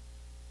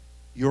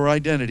your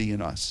identity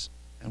in us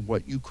and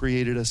what you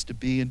created us to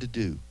be and to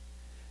do.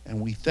 And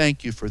we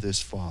thank you for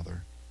this,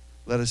 Father.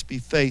 Let us be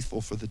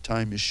faithful, for the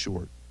time is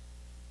short.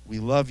 We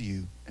love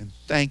you and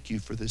thank you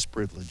for this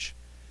privilege.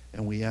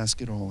 And we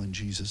ask it all in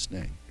Jesus'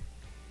 name.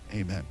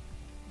 Amen.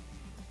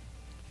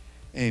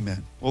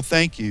 Amen. Well,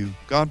 thank you.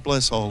 God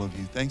bless all of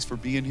you. Thanks for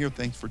being here.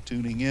 Thanks for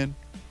tuning in.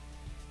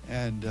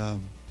 And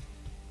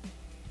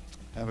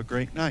have a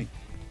great night.